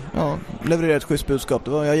som levererade ett schysst budskap.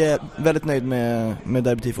 Jag är väldigt nöjd med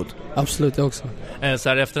derbytifot. Absolut, jag också. Så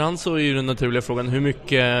här efterhand så är ju den naturliga frågan hur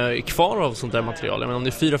mycket är kvar av sånt där material. Men om det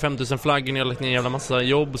är 4-5 tusen flaggor, ni har lagt ner en jävla massa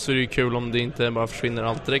jobb, så är det ju kul om det inte bara försvinner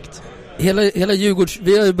allt direkt. Hela Djurgårds,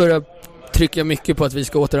 vi har ju börjat trycka mycket på att vi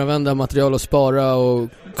ska återanvända material och spara och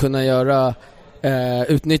kunna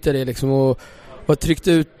utnyttja det liksom, och tryckt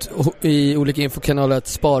ut i olika infokanaler att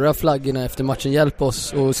spara flaggorna efter matchen, hjälp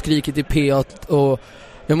oss, och skrikit i P8. Och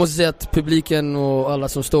jag måste säga att publiken och alla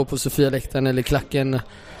som står på Sofia-läktaren eller klacken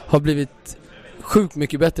har blivit sjukt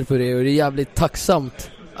mycket bättre på det, och det är jävligt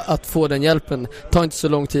tacksamt att få den hjälpen. Det tar inte så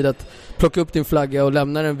lång tid att plocka upp din flagga och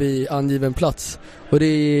lämna den vid angiven plats, och det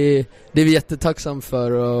är vi jättetacksam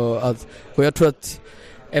för, och jag tror att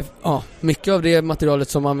mycket av det materialet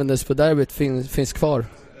som användes på derbyt finns kvar.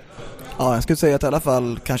 Ja, jag skulle säga att i alla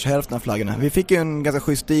fall kanske hälften av flaggorna. Vi fick ju en ganska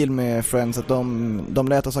schysst deal med Friends, att de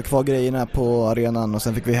lät oss ha kvar grejerna på arenan och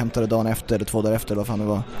sen fick vi hämta det dagen efter eller 2 dagar efter, vad fan det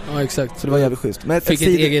var. Ja, exakt. Så det var jävligt schysst. Men fick ett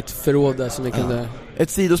eget förråd där som vi kunde... Ett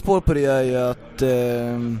sidospår på det är ju att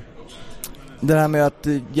det här med att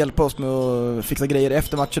hjälpa oss med att fixa grejer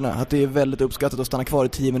efter matcherna, att det är väldigt uppskattat att stanna kvar i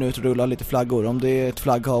 10 minuter och rulla lite flaggor. Om det är ett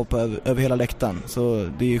flagghav över hela läktaren, så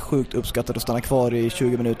det är sjukt uppskattat att stanna kvar i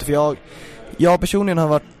 20 minuter. För jag personligen har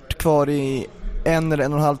varit kvar i 1 eller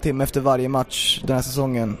 1,5 timme efter varje match den här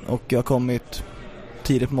säsongen, och jag har kommit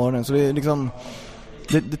tidigt på morgonen, så det är liksom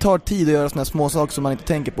det tar tid att göra såna här små saker som man inte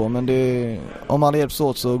tänker på, men om alla hjälps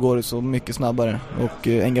åt så går det så mycket snabbare och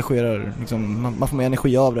engagerar liksom, man får mer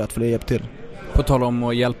energi av det, att få det hjälp till. På tal om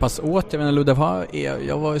att hjälpas åt, jag menar Ludde,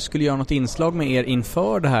 jag skulle göra något inslag med er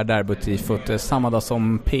inför det här derbytifot samma dag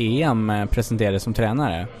som PM presenterade som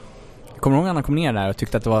tränare. Kommer du ihåg att han kom ner där och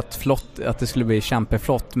tyckte att det var att det skulle bli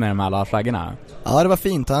kämpeflott med de här alla flaggorna? Ja, det var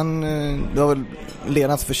fint. Det var väl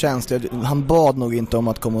Lenas förtjänst. Han bad nog inte om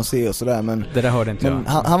att komma och se och sådär, men det där hörde inte jag.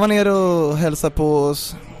 Han var nere och hälsade på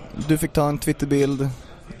oss. Du fick ta en Twitterbild.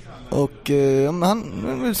 Och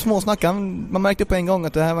han småsnackade. Man märkte på en gång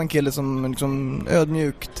att det här var en kille som liksom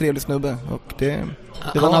ödmjuk, trevlig snubbe. Och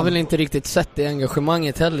han har väl inte riktigt sett det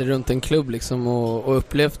engagemanget heller runt en klubb liksom, och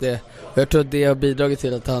upplevt det. Jag tror att det har bidragit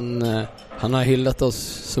till att han har hyllat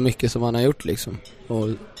oss så mycket som han har gjort liksom, och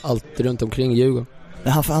allt runt omkring Djurgården.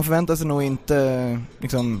 Han förväntar sig nog inte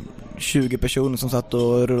liksom 20 personer som satt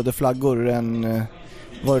och rullade flaggor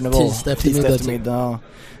vad det var. Tisdag eftermiddag. Ja.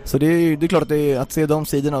 Så det är klart att se de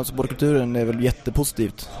sidorna av supportkulturen är väl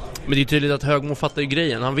jättepositivt. Men det är tydligt att Högmo fattar ju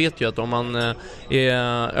grejen. Han vet ju att om man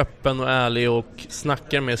är öppen och ärlig och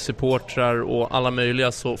snackar med supportrar och alla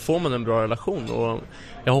möjliga, så får man en bra relation. Och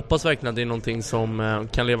jag hoppas verkligen att det är någonting som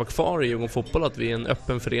kan leva kvar i Djurgården fotboll, att vi är en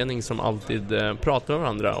öppen förening som alltid pratar med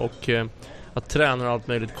varandra, och att tränare och allt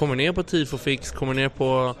möjligt kommer ner på tifofix, kommer ner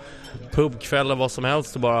på pubkvällar, vad som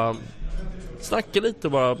helst, och bara snacka lite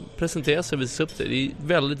och bara presentera sig och visa upp det. Det är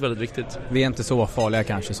väldigt, väldigt viktigt. Vi är inte så farliga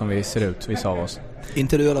kanske som vi ser ut, vissa av oss.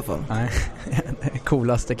 Inte du i alla fall. Nej,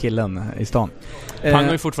 coolaste killen i stan. Han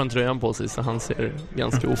har ju fortfarande tröjan på sig, så han ser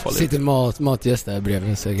ganska ofarlig ut. Sitter matgäst där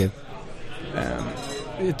bredvid säkert.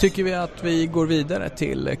 Tycker vi att vi går vidare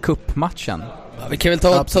till cupmatchen? Vi kan väl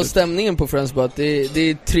ta stämningen på Friends bara. Det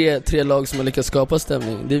är tre lag som har lyckats skapa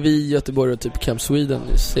stämning. Det är vi, Göteborg och typ Camp Sweden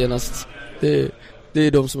senast. Det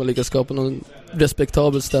är de som har lyckats skapa någon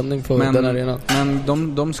respektabel stämning på den arenan.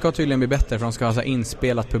 Men de ska tydligen bli bättre, för de ska ha så här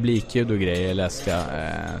inspelat publikljud och grejer, läste jag.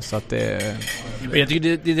 Så att det... Jag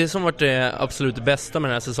tycker det är det som varit det absolut bästa med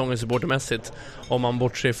den här säsongen supportermässigt, om man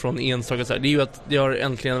bortser från enstaka så här. Det är ju att det har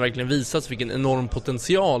äntligen verkligen visats vilken enorm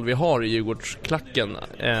potential vi har i Djurgårdsklacken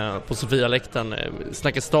på Sofia-läktaren.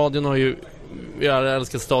 Snacka stadion har ju, jag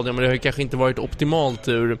älskar stadion, men det har ju kanske inte varit optimalt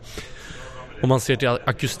ur, om man ser till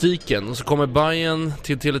akustiken. Och så kommer Bayern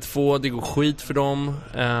till Tele2, det går skit för dem.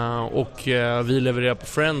 Och vi levererar på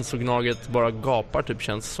Friends och Gnaget bara gapar typ,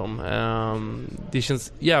 känns som. Det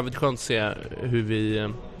känns jävligt skönt att se hur vi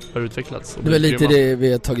har utvecklats. Det var lite det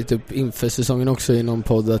vi har tagit upp inför säsongen också i någon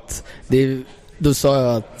podd. Att då sa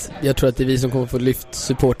jag att jag tror att det är vi som kommer få lyft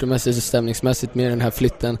supportermässigt och stämningsmässigt med den här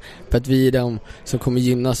flytten. För att vi är de som kommer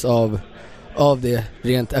gynnas av det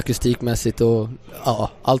rent akustikmässigt och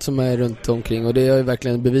allt som är runt omkring, och det har ju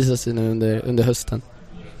verkligen bevisat sig nu under hösten.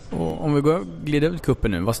 Och om vi går och glider ut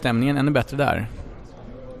kuppen nu, var stämningen ännu bättre där?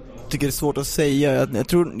 Jag tycker det är svårt att säga.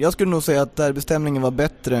 Jag skulle nog säga att derbystämningen var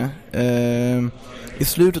bättre. I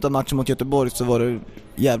slutet av matchen mot Göteborg så var det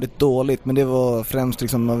jävligt dåligt, men det var främst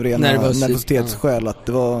liksom av rena nervositetsskäl. Att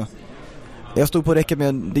det var... Jag stod på räcket,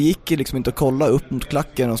 men det gick liksom inte att kolla upp mot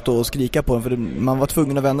klacken och stå och skrika på den, för man var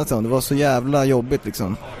tvungen att vända sig. Det var så jävla jobbigt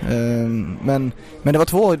liksom. Men det var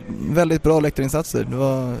 2 väldigt bra läktarinsatser. Det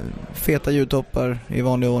var feta ljudtoppar i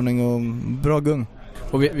vanlig ordning och bra gung.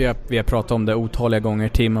 Och vi har pratat om det otaliga gånger.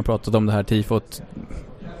 Tim har pratat om det här tifot.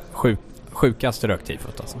 Sjukaste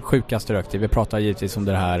röktifot alltså. Sjukaste röktifot. Vi pratar givetvis om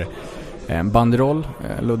det här banderoll,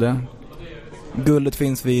 Ludde. Guldet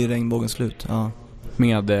finns vid regnbågens slut, ja.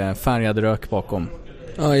 Med färgad rök bakom.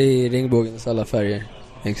 Ja, i regnbågens alla färger.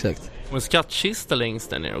 Exakt. Och en skattkista längst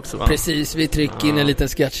där nere också, va? Precis, vi tryckte in en liten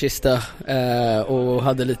skattkista och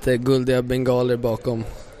hade lite guldiga bengaler bakom.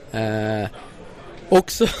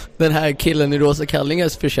 Också den här killen i rosa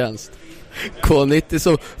kallingars förtjänst. K90,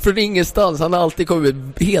 så från ingenstans, han har alltid kommit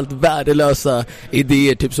med helt värdelösa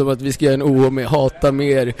idéer, typ som att vi ska göra en OM med hata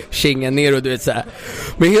mer, känga ner och du vet så här.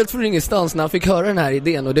 Men helt från ingenstans, när han fick höra den här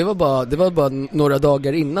idén, och det var bara några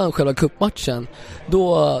dagar innan själva cupmatchen,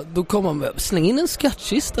 då kom han med, släng in en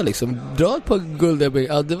skattkista liksom, dra ett par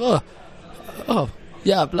guldiga, det var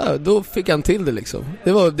jävlar, då fick han till det liksom.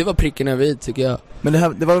 Det var pricken över i, tycker jag. Men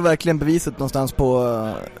det var verkligen beviset någonstans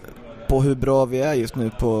på hur bra vi är just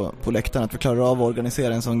nu på läktaren, att vi klarar av att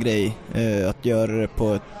organisera en sån grej, att göra det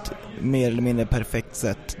på ett mer eller mindre perfekt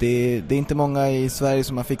sätt. Det är inte många i Sverige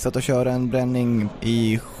som har fixat att köra en bränning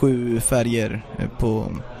i 7 färger på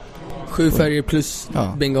 7 färger plus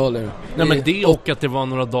bengaler. Nej, men det och att det var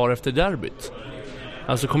några dagar efter derbyt.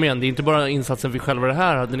 Alltså kom igen, det är inte bara insatsen för själva det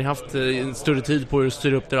här. Hade ni haft en större tid på er att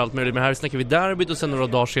styra upp det allt möjligt, men här snackar vi derbyt och sen några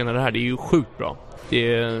dagar senare det här. Det är ju sjukt bra.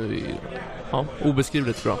 Det är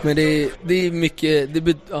obeskrivligt bra. Men det är mycket,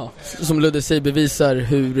 som Ludde säger, bevisar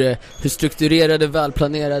hur strukturerade,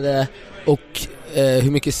 välplanerade och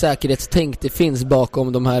hur mycket säkerhetstänk det finns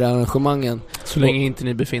bakom de här arrangemangen. Så länge inte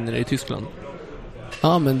ni befinner er i Tyskland.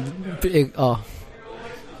 Ja, men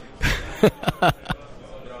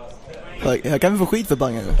här kan vi få skit för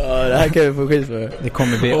Bangen. Ja, det här kan vi få skit för. Det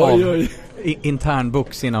kommer bli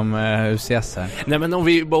internbox inom UCS här. Nej, men om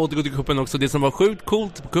vi bara återgår till kuppen också. Det som var sjukt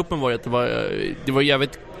coolt på kuppen var att det var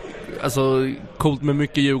jävligt coolt med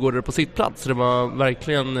mycket djurgårdare på sitt plats. Det var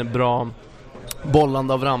verkligen bra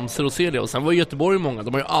bollande av ramser och se det. Och sen var Göteborg många.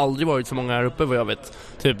 De har ju aldrig varit så många här uppe, vad jag vet.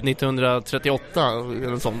 Typ 1938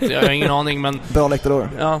 eller sånt. Jag har ingen aning, men... Bra läktarår.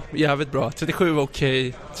 Ja, jävligt bra. 37 var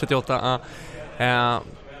okej. 38,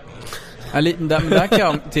 där kan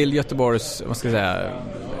jag till Göteborgs, vad ska jag säga,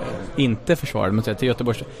 inte försvarade, men till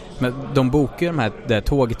Göteborgs, men de bokade det här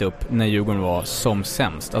tåget upp när Djurgården var som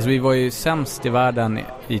sämst. Alltså vi var ju sämst i världen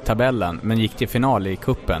i tabellen, men gick till final i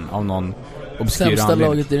kuppen av någon obskyr anledning. Sämsta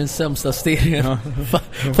laget i den sämsta serien.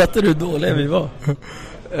 Fattar du hur dåliga vi var?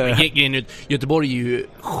 Göteborg är ju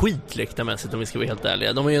skitläktarmässigt, om vi ska vara helt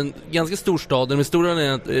ärliga. De är ju en ganska stor stad, de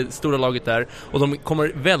är stora laget där, och de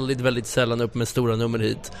kommer väldigt, väldigt sällan upp med stora nummer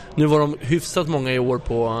hit. Nu var de hyfsat många i år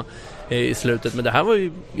i slutet, men det här var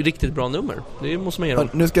ju riktigt bra nummer. Det måste man göra.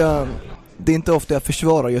 Nu ska det är inte ofta jag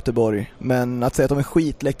försvarar Göteborg, men att säga att de är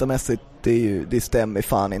skit läktarmässigt, det stämmer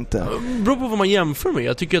fan inte. Beror på vad man jämför med.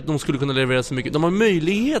 Jag tycker att de skulle kunna leverera så mycket. De har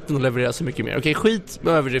möjligheten att leverera så mycket mer. Okej, skit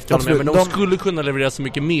med överdrift, men de skulle kunna leverera så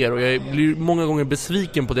mycket mer. Och jag blir många gånger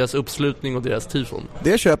besviken på deras uppslutning och deras tifon.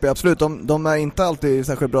 Det köper jag absolut. De är inte alltid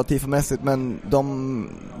särskilt bra tifomässigt, men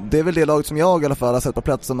det är väl det laget som jag i alla fall har sett på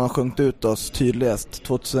plats som har sjungit ut oss tydligast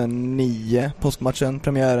 2009, påskmatchen,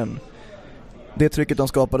 premiären. Det trycket de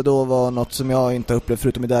skapade då var något som jag inte upplevt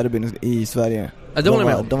förutom i derbyn i Sverige. Ja, det håller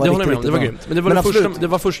jag med om. Det var grymt. Men det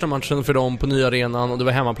var första matchen för dem på nya arenan och det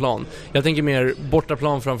var hemmaplan. Jag tänker mer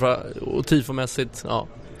bortaplan framför och tifomässigt, ja.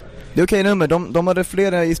 Det är okej nummer. De hade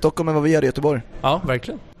fler i Stockholm än vad vi hade i Göteborg. Ja,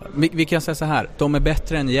 verkligen. Vi kan säga så här. De är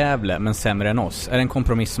bättre än Gävle men sämre än oss. Är det en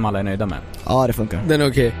kompromiss som alla är nöjda med? Ja, det funkar. Den är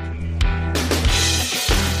okej.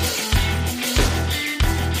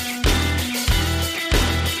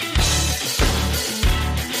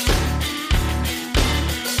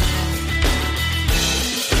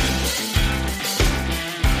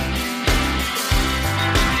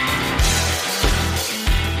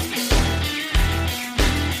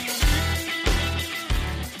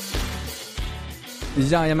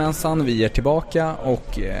 Jajamensan, vi är tillbaka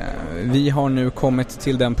och vi har nu kommit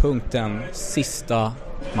till den punkten, sista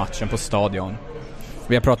matchen på Stadion.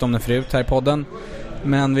 Vi har pratat om den förut här i podden,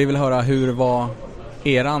 men vi vill höra hur var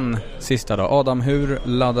eran sista dag. Adam, hur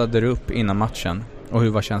laddade du upp innan matchen och hur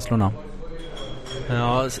var känslorna?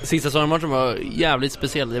 Ja, sista Stadion-matchen var jävligt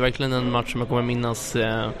speciell. Det är verkligen en match som jag kommer minnas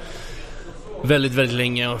väldigt, väldigt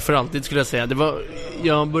länge och för alltid skulle jag säga.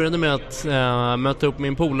 Jag började med att möta upp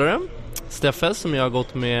min polare Steffes som jag har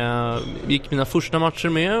gått med, gick mina första matcher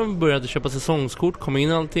med, började köpa säsongskort, kom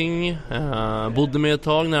in allting, bodde med ett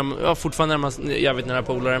tag, fortfarande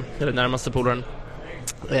närmaste polaren,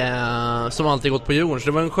 som alltid gått på Djurgården. Så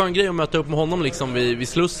det var en skön grej att möta upp med honom liksom vid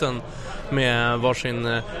Slussen med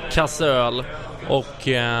varsin kasse öl och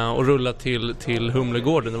rulla till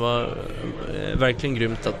Humlegården. Det var verkligen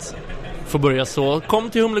grymt att få börja så. Kom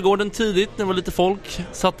till Humlegården tidigt när det var lite folk,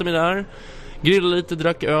 satte mig där, grillade lite,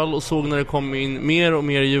 drack öl och såg när det kom in mer och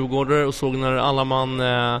mer djurgårdare och såg när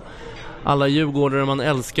alla djurgårdare man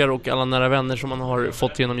älskar och alla nära vänner som man har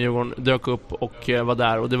fått genom Djurgården dök upp och var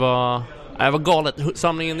där. Och det var galet.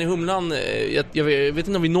 Samlingen i Humlan, jag vet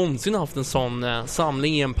inte om vi någonsin haft en sån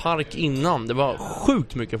samling i en park innan. Det var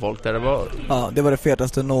sjukt mycket folk där. Det var det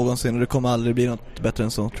fetaste någonsin och det kommer aldrig bli något bättre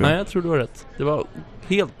än så, tror jag. Nej, jag tror du har rätt. Det var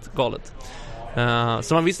helt galet.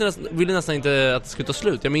 Så man ville nästan inte att det skulle ta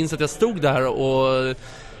slut. Jag minns att jag stod där och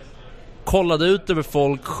kollade ut över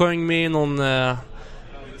folk, sjöng med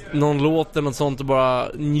någon låt eller något sånt och bara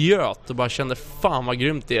njöt och bara kände fan vad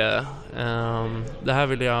grymt det är. Det här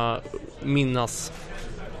vill jag minnas.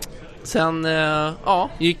 Sen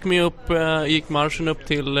gick marschen upp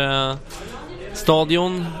till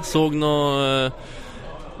Stadion, såg några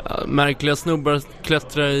märkliga snubbar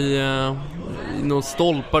klättra i några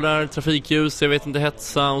stolpar där, trafikljus, jag vet inte,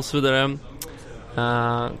 hetsa och så vidare.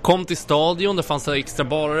 Kom till Stadion, där fanns det extra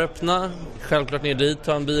barer öppna, självklart ner dit,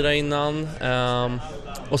 ta en bira innan,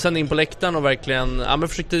 och sen in på läktaren och verkligen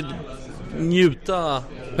försökte njuta.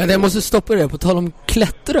 Men jag måste stoppa det, på tal om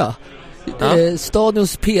klättra.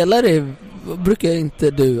 Stadions pelare brukar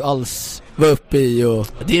inte du alls vara uppe i och...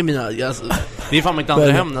 Det är det är fan mitt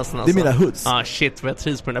andra hem nästan alltså. Det är mina hoods. Shit vad jag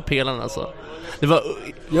trivs på den där pelaren alltså. Det var...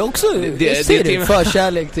 Jag också, jag ser det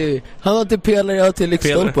förkärlek till... Han har till pelare, jag har till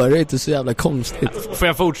lyktstolpar. Det är inte så jävla konstigt. Får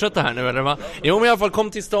jag fortsätta här nu eller va? Jo, men i alla fall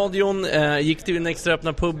kom till Stadion, gick till den extra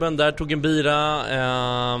öppna puben där, tog en bira,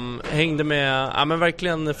 hängde med men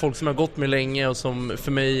verkligen folk som har gått med länge och som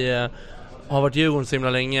för mig har varit Djurgården så himla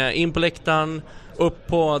länge. In på läktaren, upp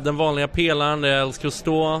på den vanliga pelaren där jag älskar att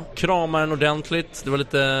stå, krama den ordentligt. Det var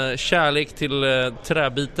lite kärlek till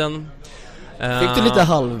träbiten. Fick du lite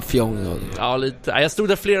halvfjong? Ja, lite. Jag stod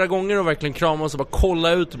där flera gånger och verkligen kramade och så bara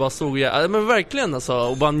kolla ut och bara såg men verkligen alltså,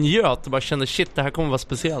 och bara njöt och bara kände shit, det här kommer vara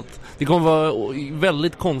speciellt. Det kommer vara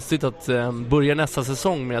väldigt konstigt att börja nästa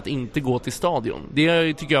säsong med att inte gå till Stadion.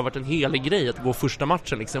 Det tycker jag har varit en helig grej att gå första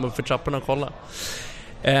matchen liksom upp för trapporna och kolla.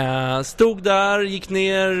 Stod där, gick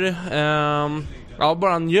ner,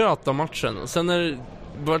 bara njöt av matchen. Sen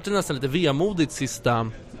var det nästan lite vemodigt sista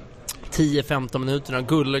 10-15 minuterna.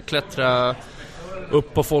 Gulle klättra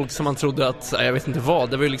upp på folk som man trodde att, jag vet inte vad,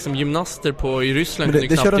 det var ju liksom gymnaster i Ryssland. Men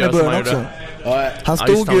det körde han i början också. Han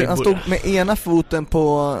stod med ena foten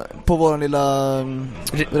på våran lilla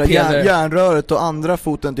järnröret och andra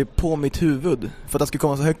foten typ på mitt huvud för att han skulle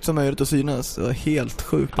komma så högt som möjligt och synas. Det var helt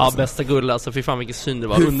sjukt alltså. Bästa Gulle, alltså fy fan vilken syn det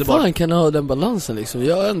var. Hur underbart. Hur fan kan ha den balansen liksom?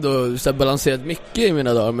 Jag har ändå så balanserat mycket i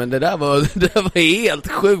mina dagar, men det där var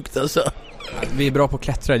helt sjukt alltså. Vi är bra på att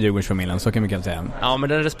klättra i Djurgårdsfamiljen, så kan vi kan säga. Ja, men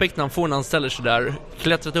den respekten han får när han ställer sig där,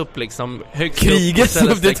 klättrat upp liksom högt kriget upp,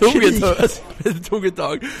 som det tog ett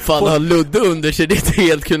tag. Fan, har Ludde under sig, det är inte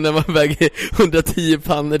helt kul när man väger 110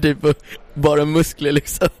 pannor typ och bara muskler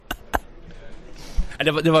liksom.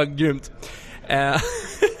 Det var grymt.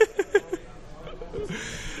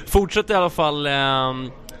 Fortsätter i alla fall.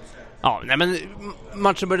 Ja, nej, men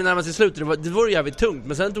matchen började närma sig slut. Det var jävligt tungt,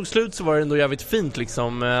 men sen tog slut så var det ändå jävligt fint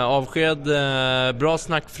liksom. Avsked, bra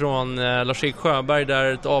snack från Lars-Erik Sjöberg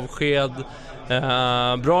där, ett avsked.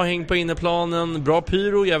 Bra häng på inneplanen, bra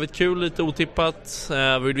pyro, jävligt kul, lite otippat.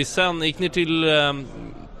 Vad gjorde vi sen? Gick ner till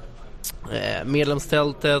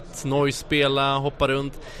medlemstältet, Norge spela, hoppa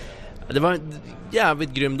runt. Det var en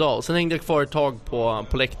jävligt grym dag. Sen hängde jag kvar ett tag på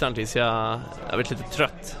läktaren tills jag var lite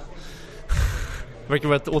trött. Det verkar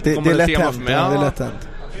vara ett återkommande tema för mig. Ja, det är lätt hänt.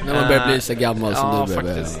 När man börjar bli så gammal som ja, du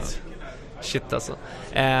blev. Faktiskt. Shit alltså.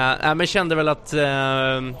 Men kände väl att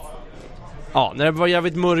när det var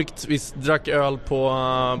jävligt mörkt, vi drack öl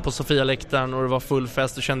på Sofia-läktaren och det var full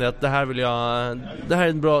fest, och kände jag att det här är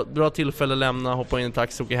ett bra tillfälle att lämna, hoppa in i en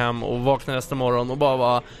taxi, åka hem och vakna nästa morgon och bara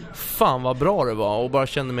var fan vad bra det var, och bara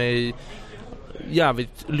kände mig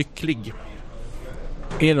jävligt lycklig.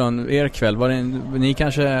 Er kväll, ni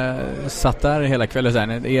kanske satt där hela kvällen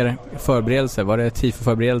sen, er förberedelse, var det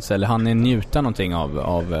tifo-förberedelse eller hann ni njuta någonting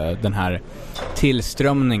av den här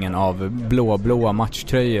tillströmningen av blåa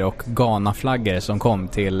matchtröjor och Ghana-flaggor som kom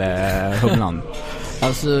till Humlan?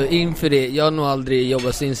 Alltså inför det, jag har nog aldrig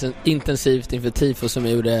jobbat så intensivt inför tifo som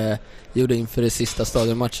jag gjorde inför det sista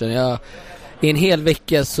stadionmatchen. I en hel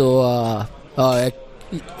vecka så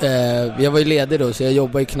jag var ju ledig då, så jag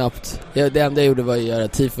jobbade ju knappt. Det enda jag gjorde var att göra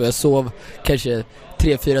tifo. Jag sov kanske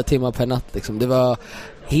 3-4 timmar per natt liksom. Det var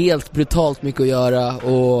helt brutalt mycket att göra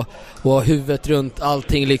och ha huvudet runt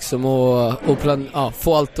allting liksom, och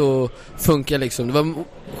få allt att funka liksom. Det var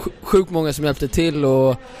sjukt många som hjälpte till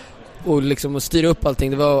och liksom att styra upp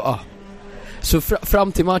allting. Det var så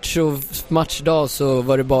fram till match och matchdag så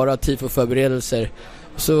var det bara tifo-förberedelser.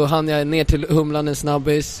 Så hann jag ner till Humlan en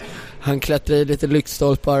snabbis. Han klättrade i lite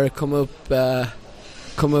lyktstolpar,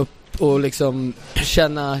 kom upp och liksom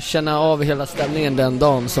känna av hela stämningen den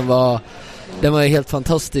dagen den var helt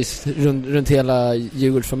fantastisk runt hela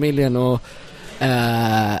Djurgårdsfamiljen, och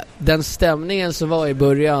den stämningen som var i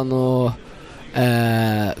början och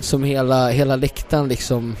som hela läktaren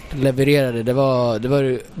liksom levererade, det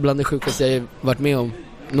var bland det sjukaste jag varit med om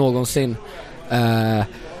någonsin.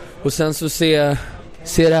 Och sen så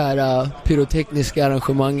se det här pyrotekniska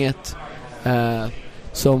arrangemanget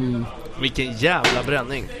som... Vilken jävla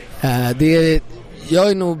bränning.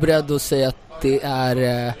 Jag är nog beredd att säga att det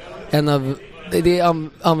är det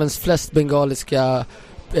används flest bengaliska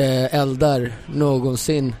eldar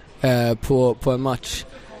någonsin på en match.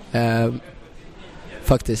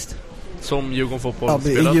 Faktiskt. Som Djurgården fotboll. Ja,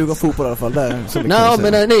 i Djurgården fotboll i alla fall.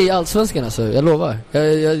 Nej, allsvenskan alltså. Jag lovar.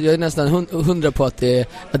 Jag är nästan 100 på att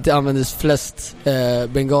det användes flest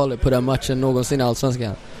bengaler på den matchen någonsin i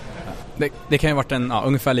allsvenskan. Det kan ju ha varit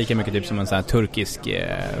ungefär lika mycket typ som en sån här turkisk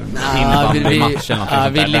innebandymatch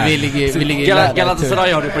eller något.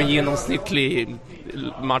 Galatasaray har det på en genomsnittlig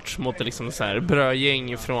match mot liksom så här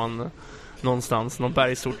brödgäng från någon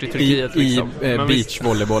bergsort i Turkiet i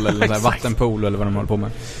beachvolleyboll eller så här vattenpool eller vad de håller på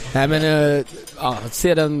med. Nej men att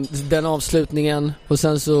se den avslutningen och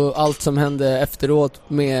sen så allt som hände efteråt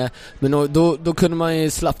då kunde man ju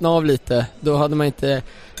slappna av lite. Då hade man inte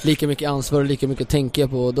lika mycket ansvar och lika mycket att tänka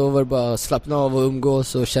på. Då var det bara slappna av och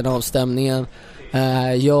umgås och känna av stämningen.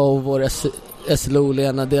 Jag och vår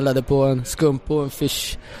SLO-Lena delade på en skumpa och en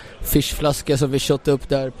fischflaska som vi shotade upp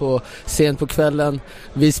där sent på kvällen.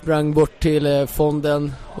 Vi sprang bort till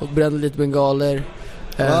fonden och brände lite bengaler.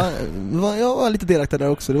 Jag var lite delaktig där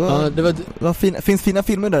också. Finns fina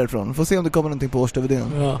filmer därifrån. Får se om det kommer någonting på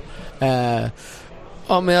årsdvdn.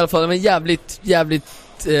 Men i alla fall det var en jävligt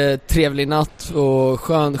trevlig natt och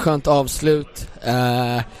skönt avslut.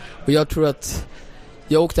 Och jag tror att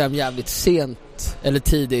jag åkte hem jävligt sent eller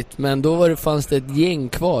tidigt, men då fanns det ett gäng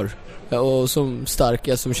kvar och som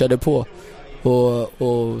starka som körde på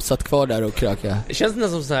och satt kvar där och kröka. Det känns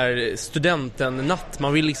nästan som så här studenten-natt.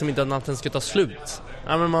 Man vill liksom inte att natten ska ta slut.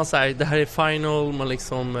 Ja, men man säger det här är final, man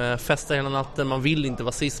liksom festar hela natten. Man vill inte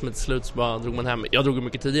vara sist, men till slut så bara drog man hem. Jag drog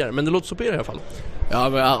mycket tidigare, men det låter så på er i alla fall. Ja,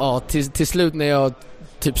 men till slut när jag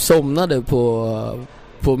typ somnade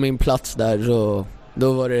på min plats där så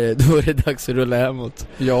då var det dags att rulla hemåt.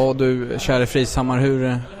 Ja, du kära Frishammar,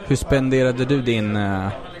 hur spenderade du din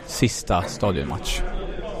sista stadionmatch?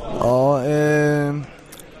 Ja,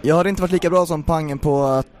 Jag hade inte varit lika bra som Pangen på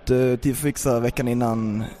att fixa veckan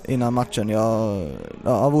innan matchen.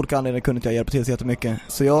 Av olika anledningar kunde inte jag hjälpa till så jättemycket.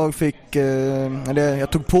 Så jag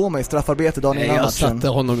jag tog på mig straffarbete dagen innan matchen. Jag satte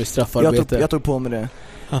honom i straffarbete. Jag tog på mig det.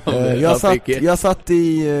 Jag satt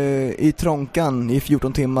i trånkan i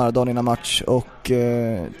 14 timmar dagen innan match och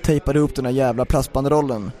tejpade ihop den här jävla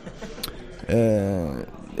plastbanderollen.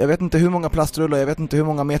 Jag vet inte hur många plastrullar, jag vet inte hur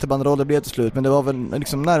många meter banderoll det blev till slut, men det var väl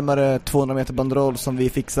liksom närmare 200 meter banderoll som vi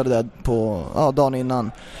fixade där på dagen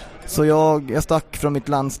innan. Så jag stack från mitt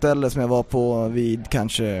landställe som jag var på vid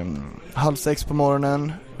kanske 5:30 på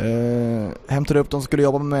morgonen, hämtade upp de som skulle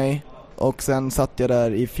jobba med mig och sen satt jag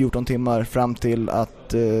där i 14 timmar fram till att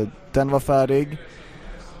den var färdig.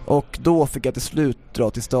 Och då fick jag till slut dra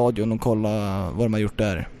till stadion och kolla vad de har gjort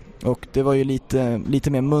där. Och det var ju lite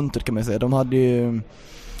mer muntert kan man säga. De hade ju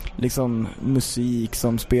liksom musik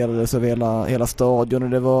som spelades över hela stadion och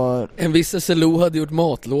det var... En viss SLO hade gjort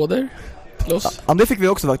matlådor. Ja, det fick vi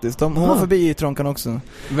också faktiskt. Hon var förbi i trånkan också.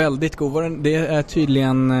 Väldigt god. Det är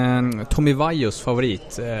tydligen Tommy Vajos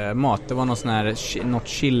favorit mat. Det var någon sån här något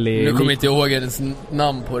chili. Nu kommer inte ihåg hennes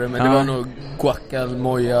namn på det, men det var nog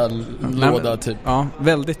guacamole-låda typ. Ja,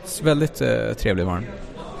 väldigt trevlig var den.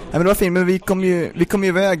 Ja, men det var fint, men vi kom ju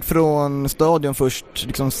iväg från stadion först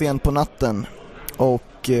liksom sent på natten.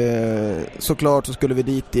 Och såklart så skulle vi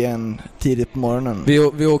dit igen tidigt på morgonen.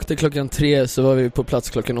 Vi åkte 3:00, så var vi på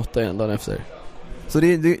plats 8:00 igen dagen efter. Så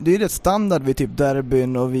det är rätt standard vid typ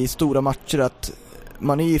derbyn och vid stora matcher att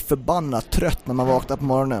man är ju förbannat trött när man vaknar på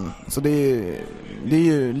morgonen. Så det är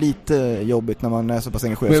ju lite jobbigt när man är så pass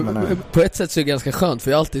engagerad som man är. På ett sätt så är det ganska skönt,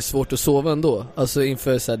 för det är alltid svårt att sova ändå. Alltså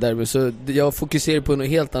inför så här derby. Så jag fokuserar på några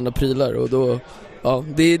helt andra prylar och då... Ja,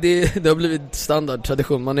 det har blivit standard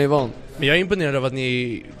tradition, man är van. Men jag är imponerad av att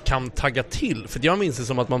ni kan tagga till. För jag minns det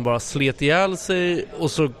som att man bara slet ihjäl sig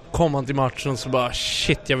och så kom man till matchen och så bara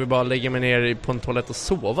shit, jag vill bara lägga mig ner på en toalett och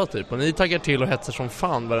sova typ. Och ni taggar till och hetsar som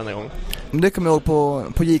fan varenda gång. Men det kommer jag ihåg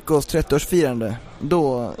på JKs 30-årsfirande.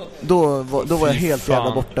 Då var jag helt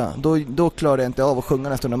jävla borta. Då klarade jag inte av att sjunga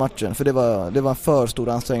nästan under matchen. För det var en för stor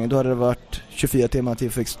ansträngning. Då hade det varit 24 timmar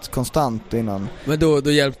till fixt konstant innan. Men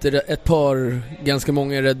då hjälpte det ett par, ganska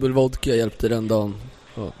många Red Bull Vodka hjälpte den dagen.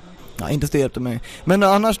 Ja, inte så hjälpte mig. Men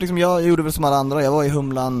annars liksom, jag gjorde väl som alla andra. Jag var i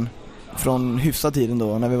Humlan från hyfsad tiden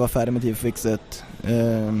då, när vi var färdiga med TIFfixet.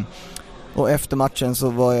 Och efter matchen så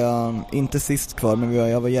var jag inte sist kvar, men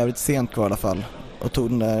jag var jävligt sent kvar i alla fall. Och tog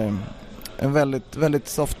den där en väldigt, väldigt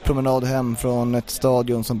soft promenad hem från ett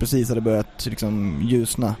stadion som precis hade börjat liksom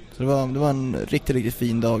ljusna. Så det var en riktigt, riktigt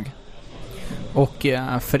fin dag. Och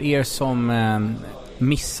för er som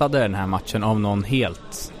missade den här matchen av någon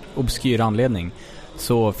helt obskyr anledning,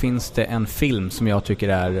 så finns det en film som jag tycker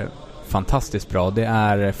är fantastiskt bra. Det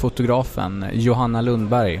är fotografen Johanna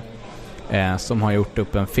Lundberg som har gjort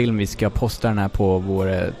upp en film. Vi ska posta den här på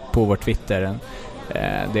vår Twitter.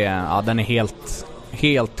 Den är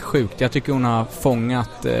helt sjukt. Jag tycker hon har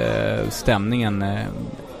fångat stämningen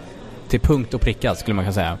till punkt och pricka, skulle man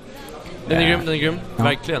kunna säga. Den är grym, ja.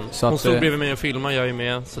 Verkligen. Så hon att, stod bredvid mig och filmade, jag är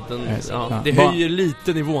med. Så att det höjer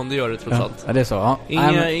lite nivån, det gör det trots allt. Ja, det är så.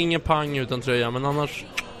 Ja. Ingen pang utan tröja, men annars...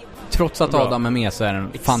 Trots att Adam är med så är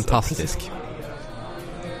den fantastisk.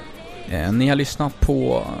 Ni har lyssnat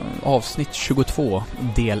på avsnitt 22,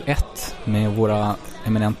 del 1, med våra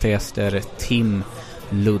eminenta gäster Tim,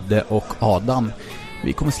 Ludde och Adam.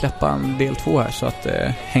 Vi kommer släppa en del 2 här, så att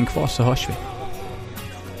häng kvar så hörs vi.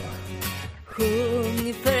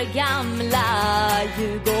 Sjung för gamla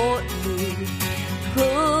Djurgården,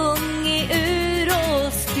 sjung i ur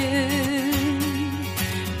och skur.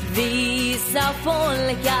 Visa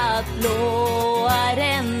folk att blåa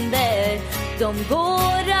ränder, de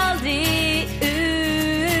går aldrig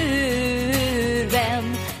ur.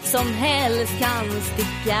 Vem som helst kan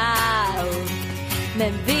sticka upp,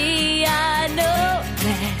 men vi är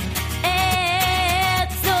nummer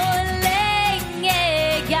ett så länge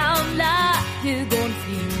gamla Djurgården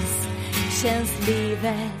finns. Känns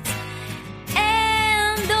livet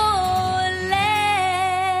ändå lätt.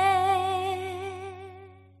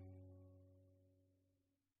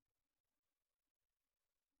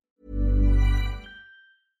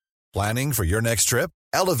 Planning for your next trip?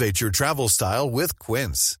 Elevate your travel style with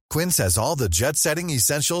Quince. Quince has all the jet-setting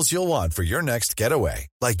essentials you'll want for your next getaway,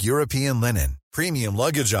 like European linen, premium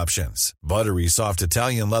luggage options, buttery soft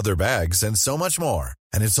Italian leather bags, and so much more.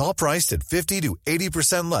 And it's all priced at 50 to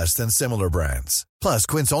 80% less than similar brands. Plus,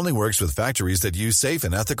 Quince only works with factories that use safe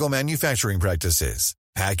and ethical manufacturing practices.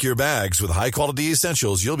 Pack your bags with high-quality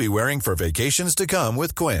essentials you'll be wearing for vacations to come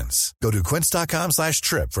with Quince. Go to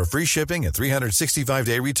quince.com/trip for free shipping and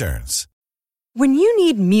 365-day returns. When you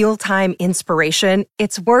need mealtime inspiration,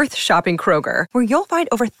 it's worth shopping Kroger, where you'll find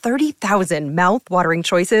over 30,000 mouth-watering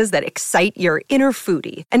choices that excite your inner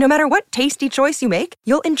foodie. And no matter what tasty choice you make,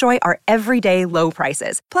 you'll enjoy our everyday low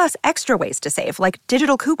prices, plus extra ways to save, like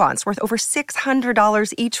digital coupons worth over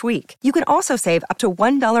 $600 each week. You can also save up to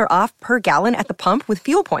 $1 off per gallon at the pump with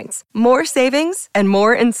fuel points. More savings and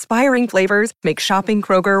more inspiring flavors make shopping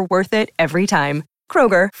Kroger worth it every time.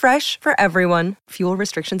 Kroger, fresh for everyone. Fuel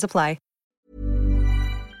restrictions apply.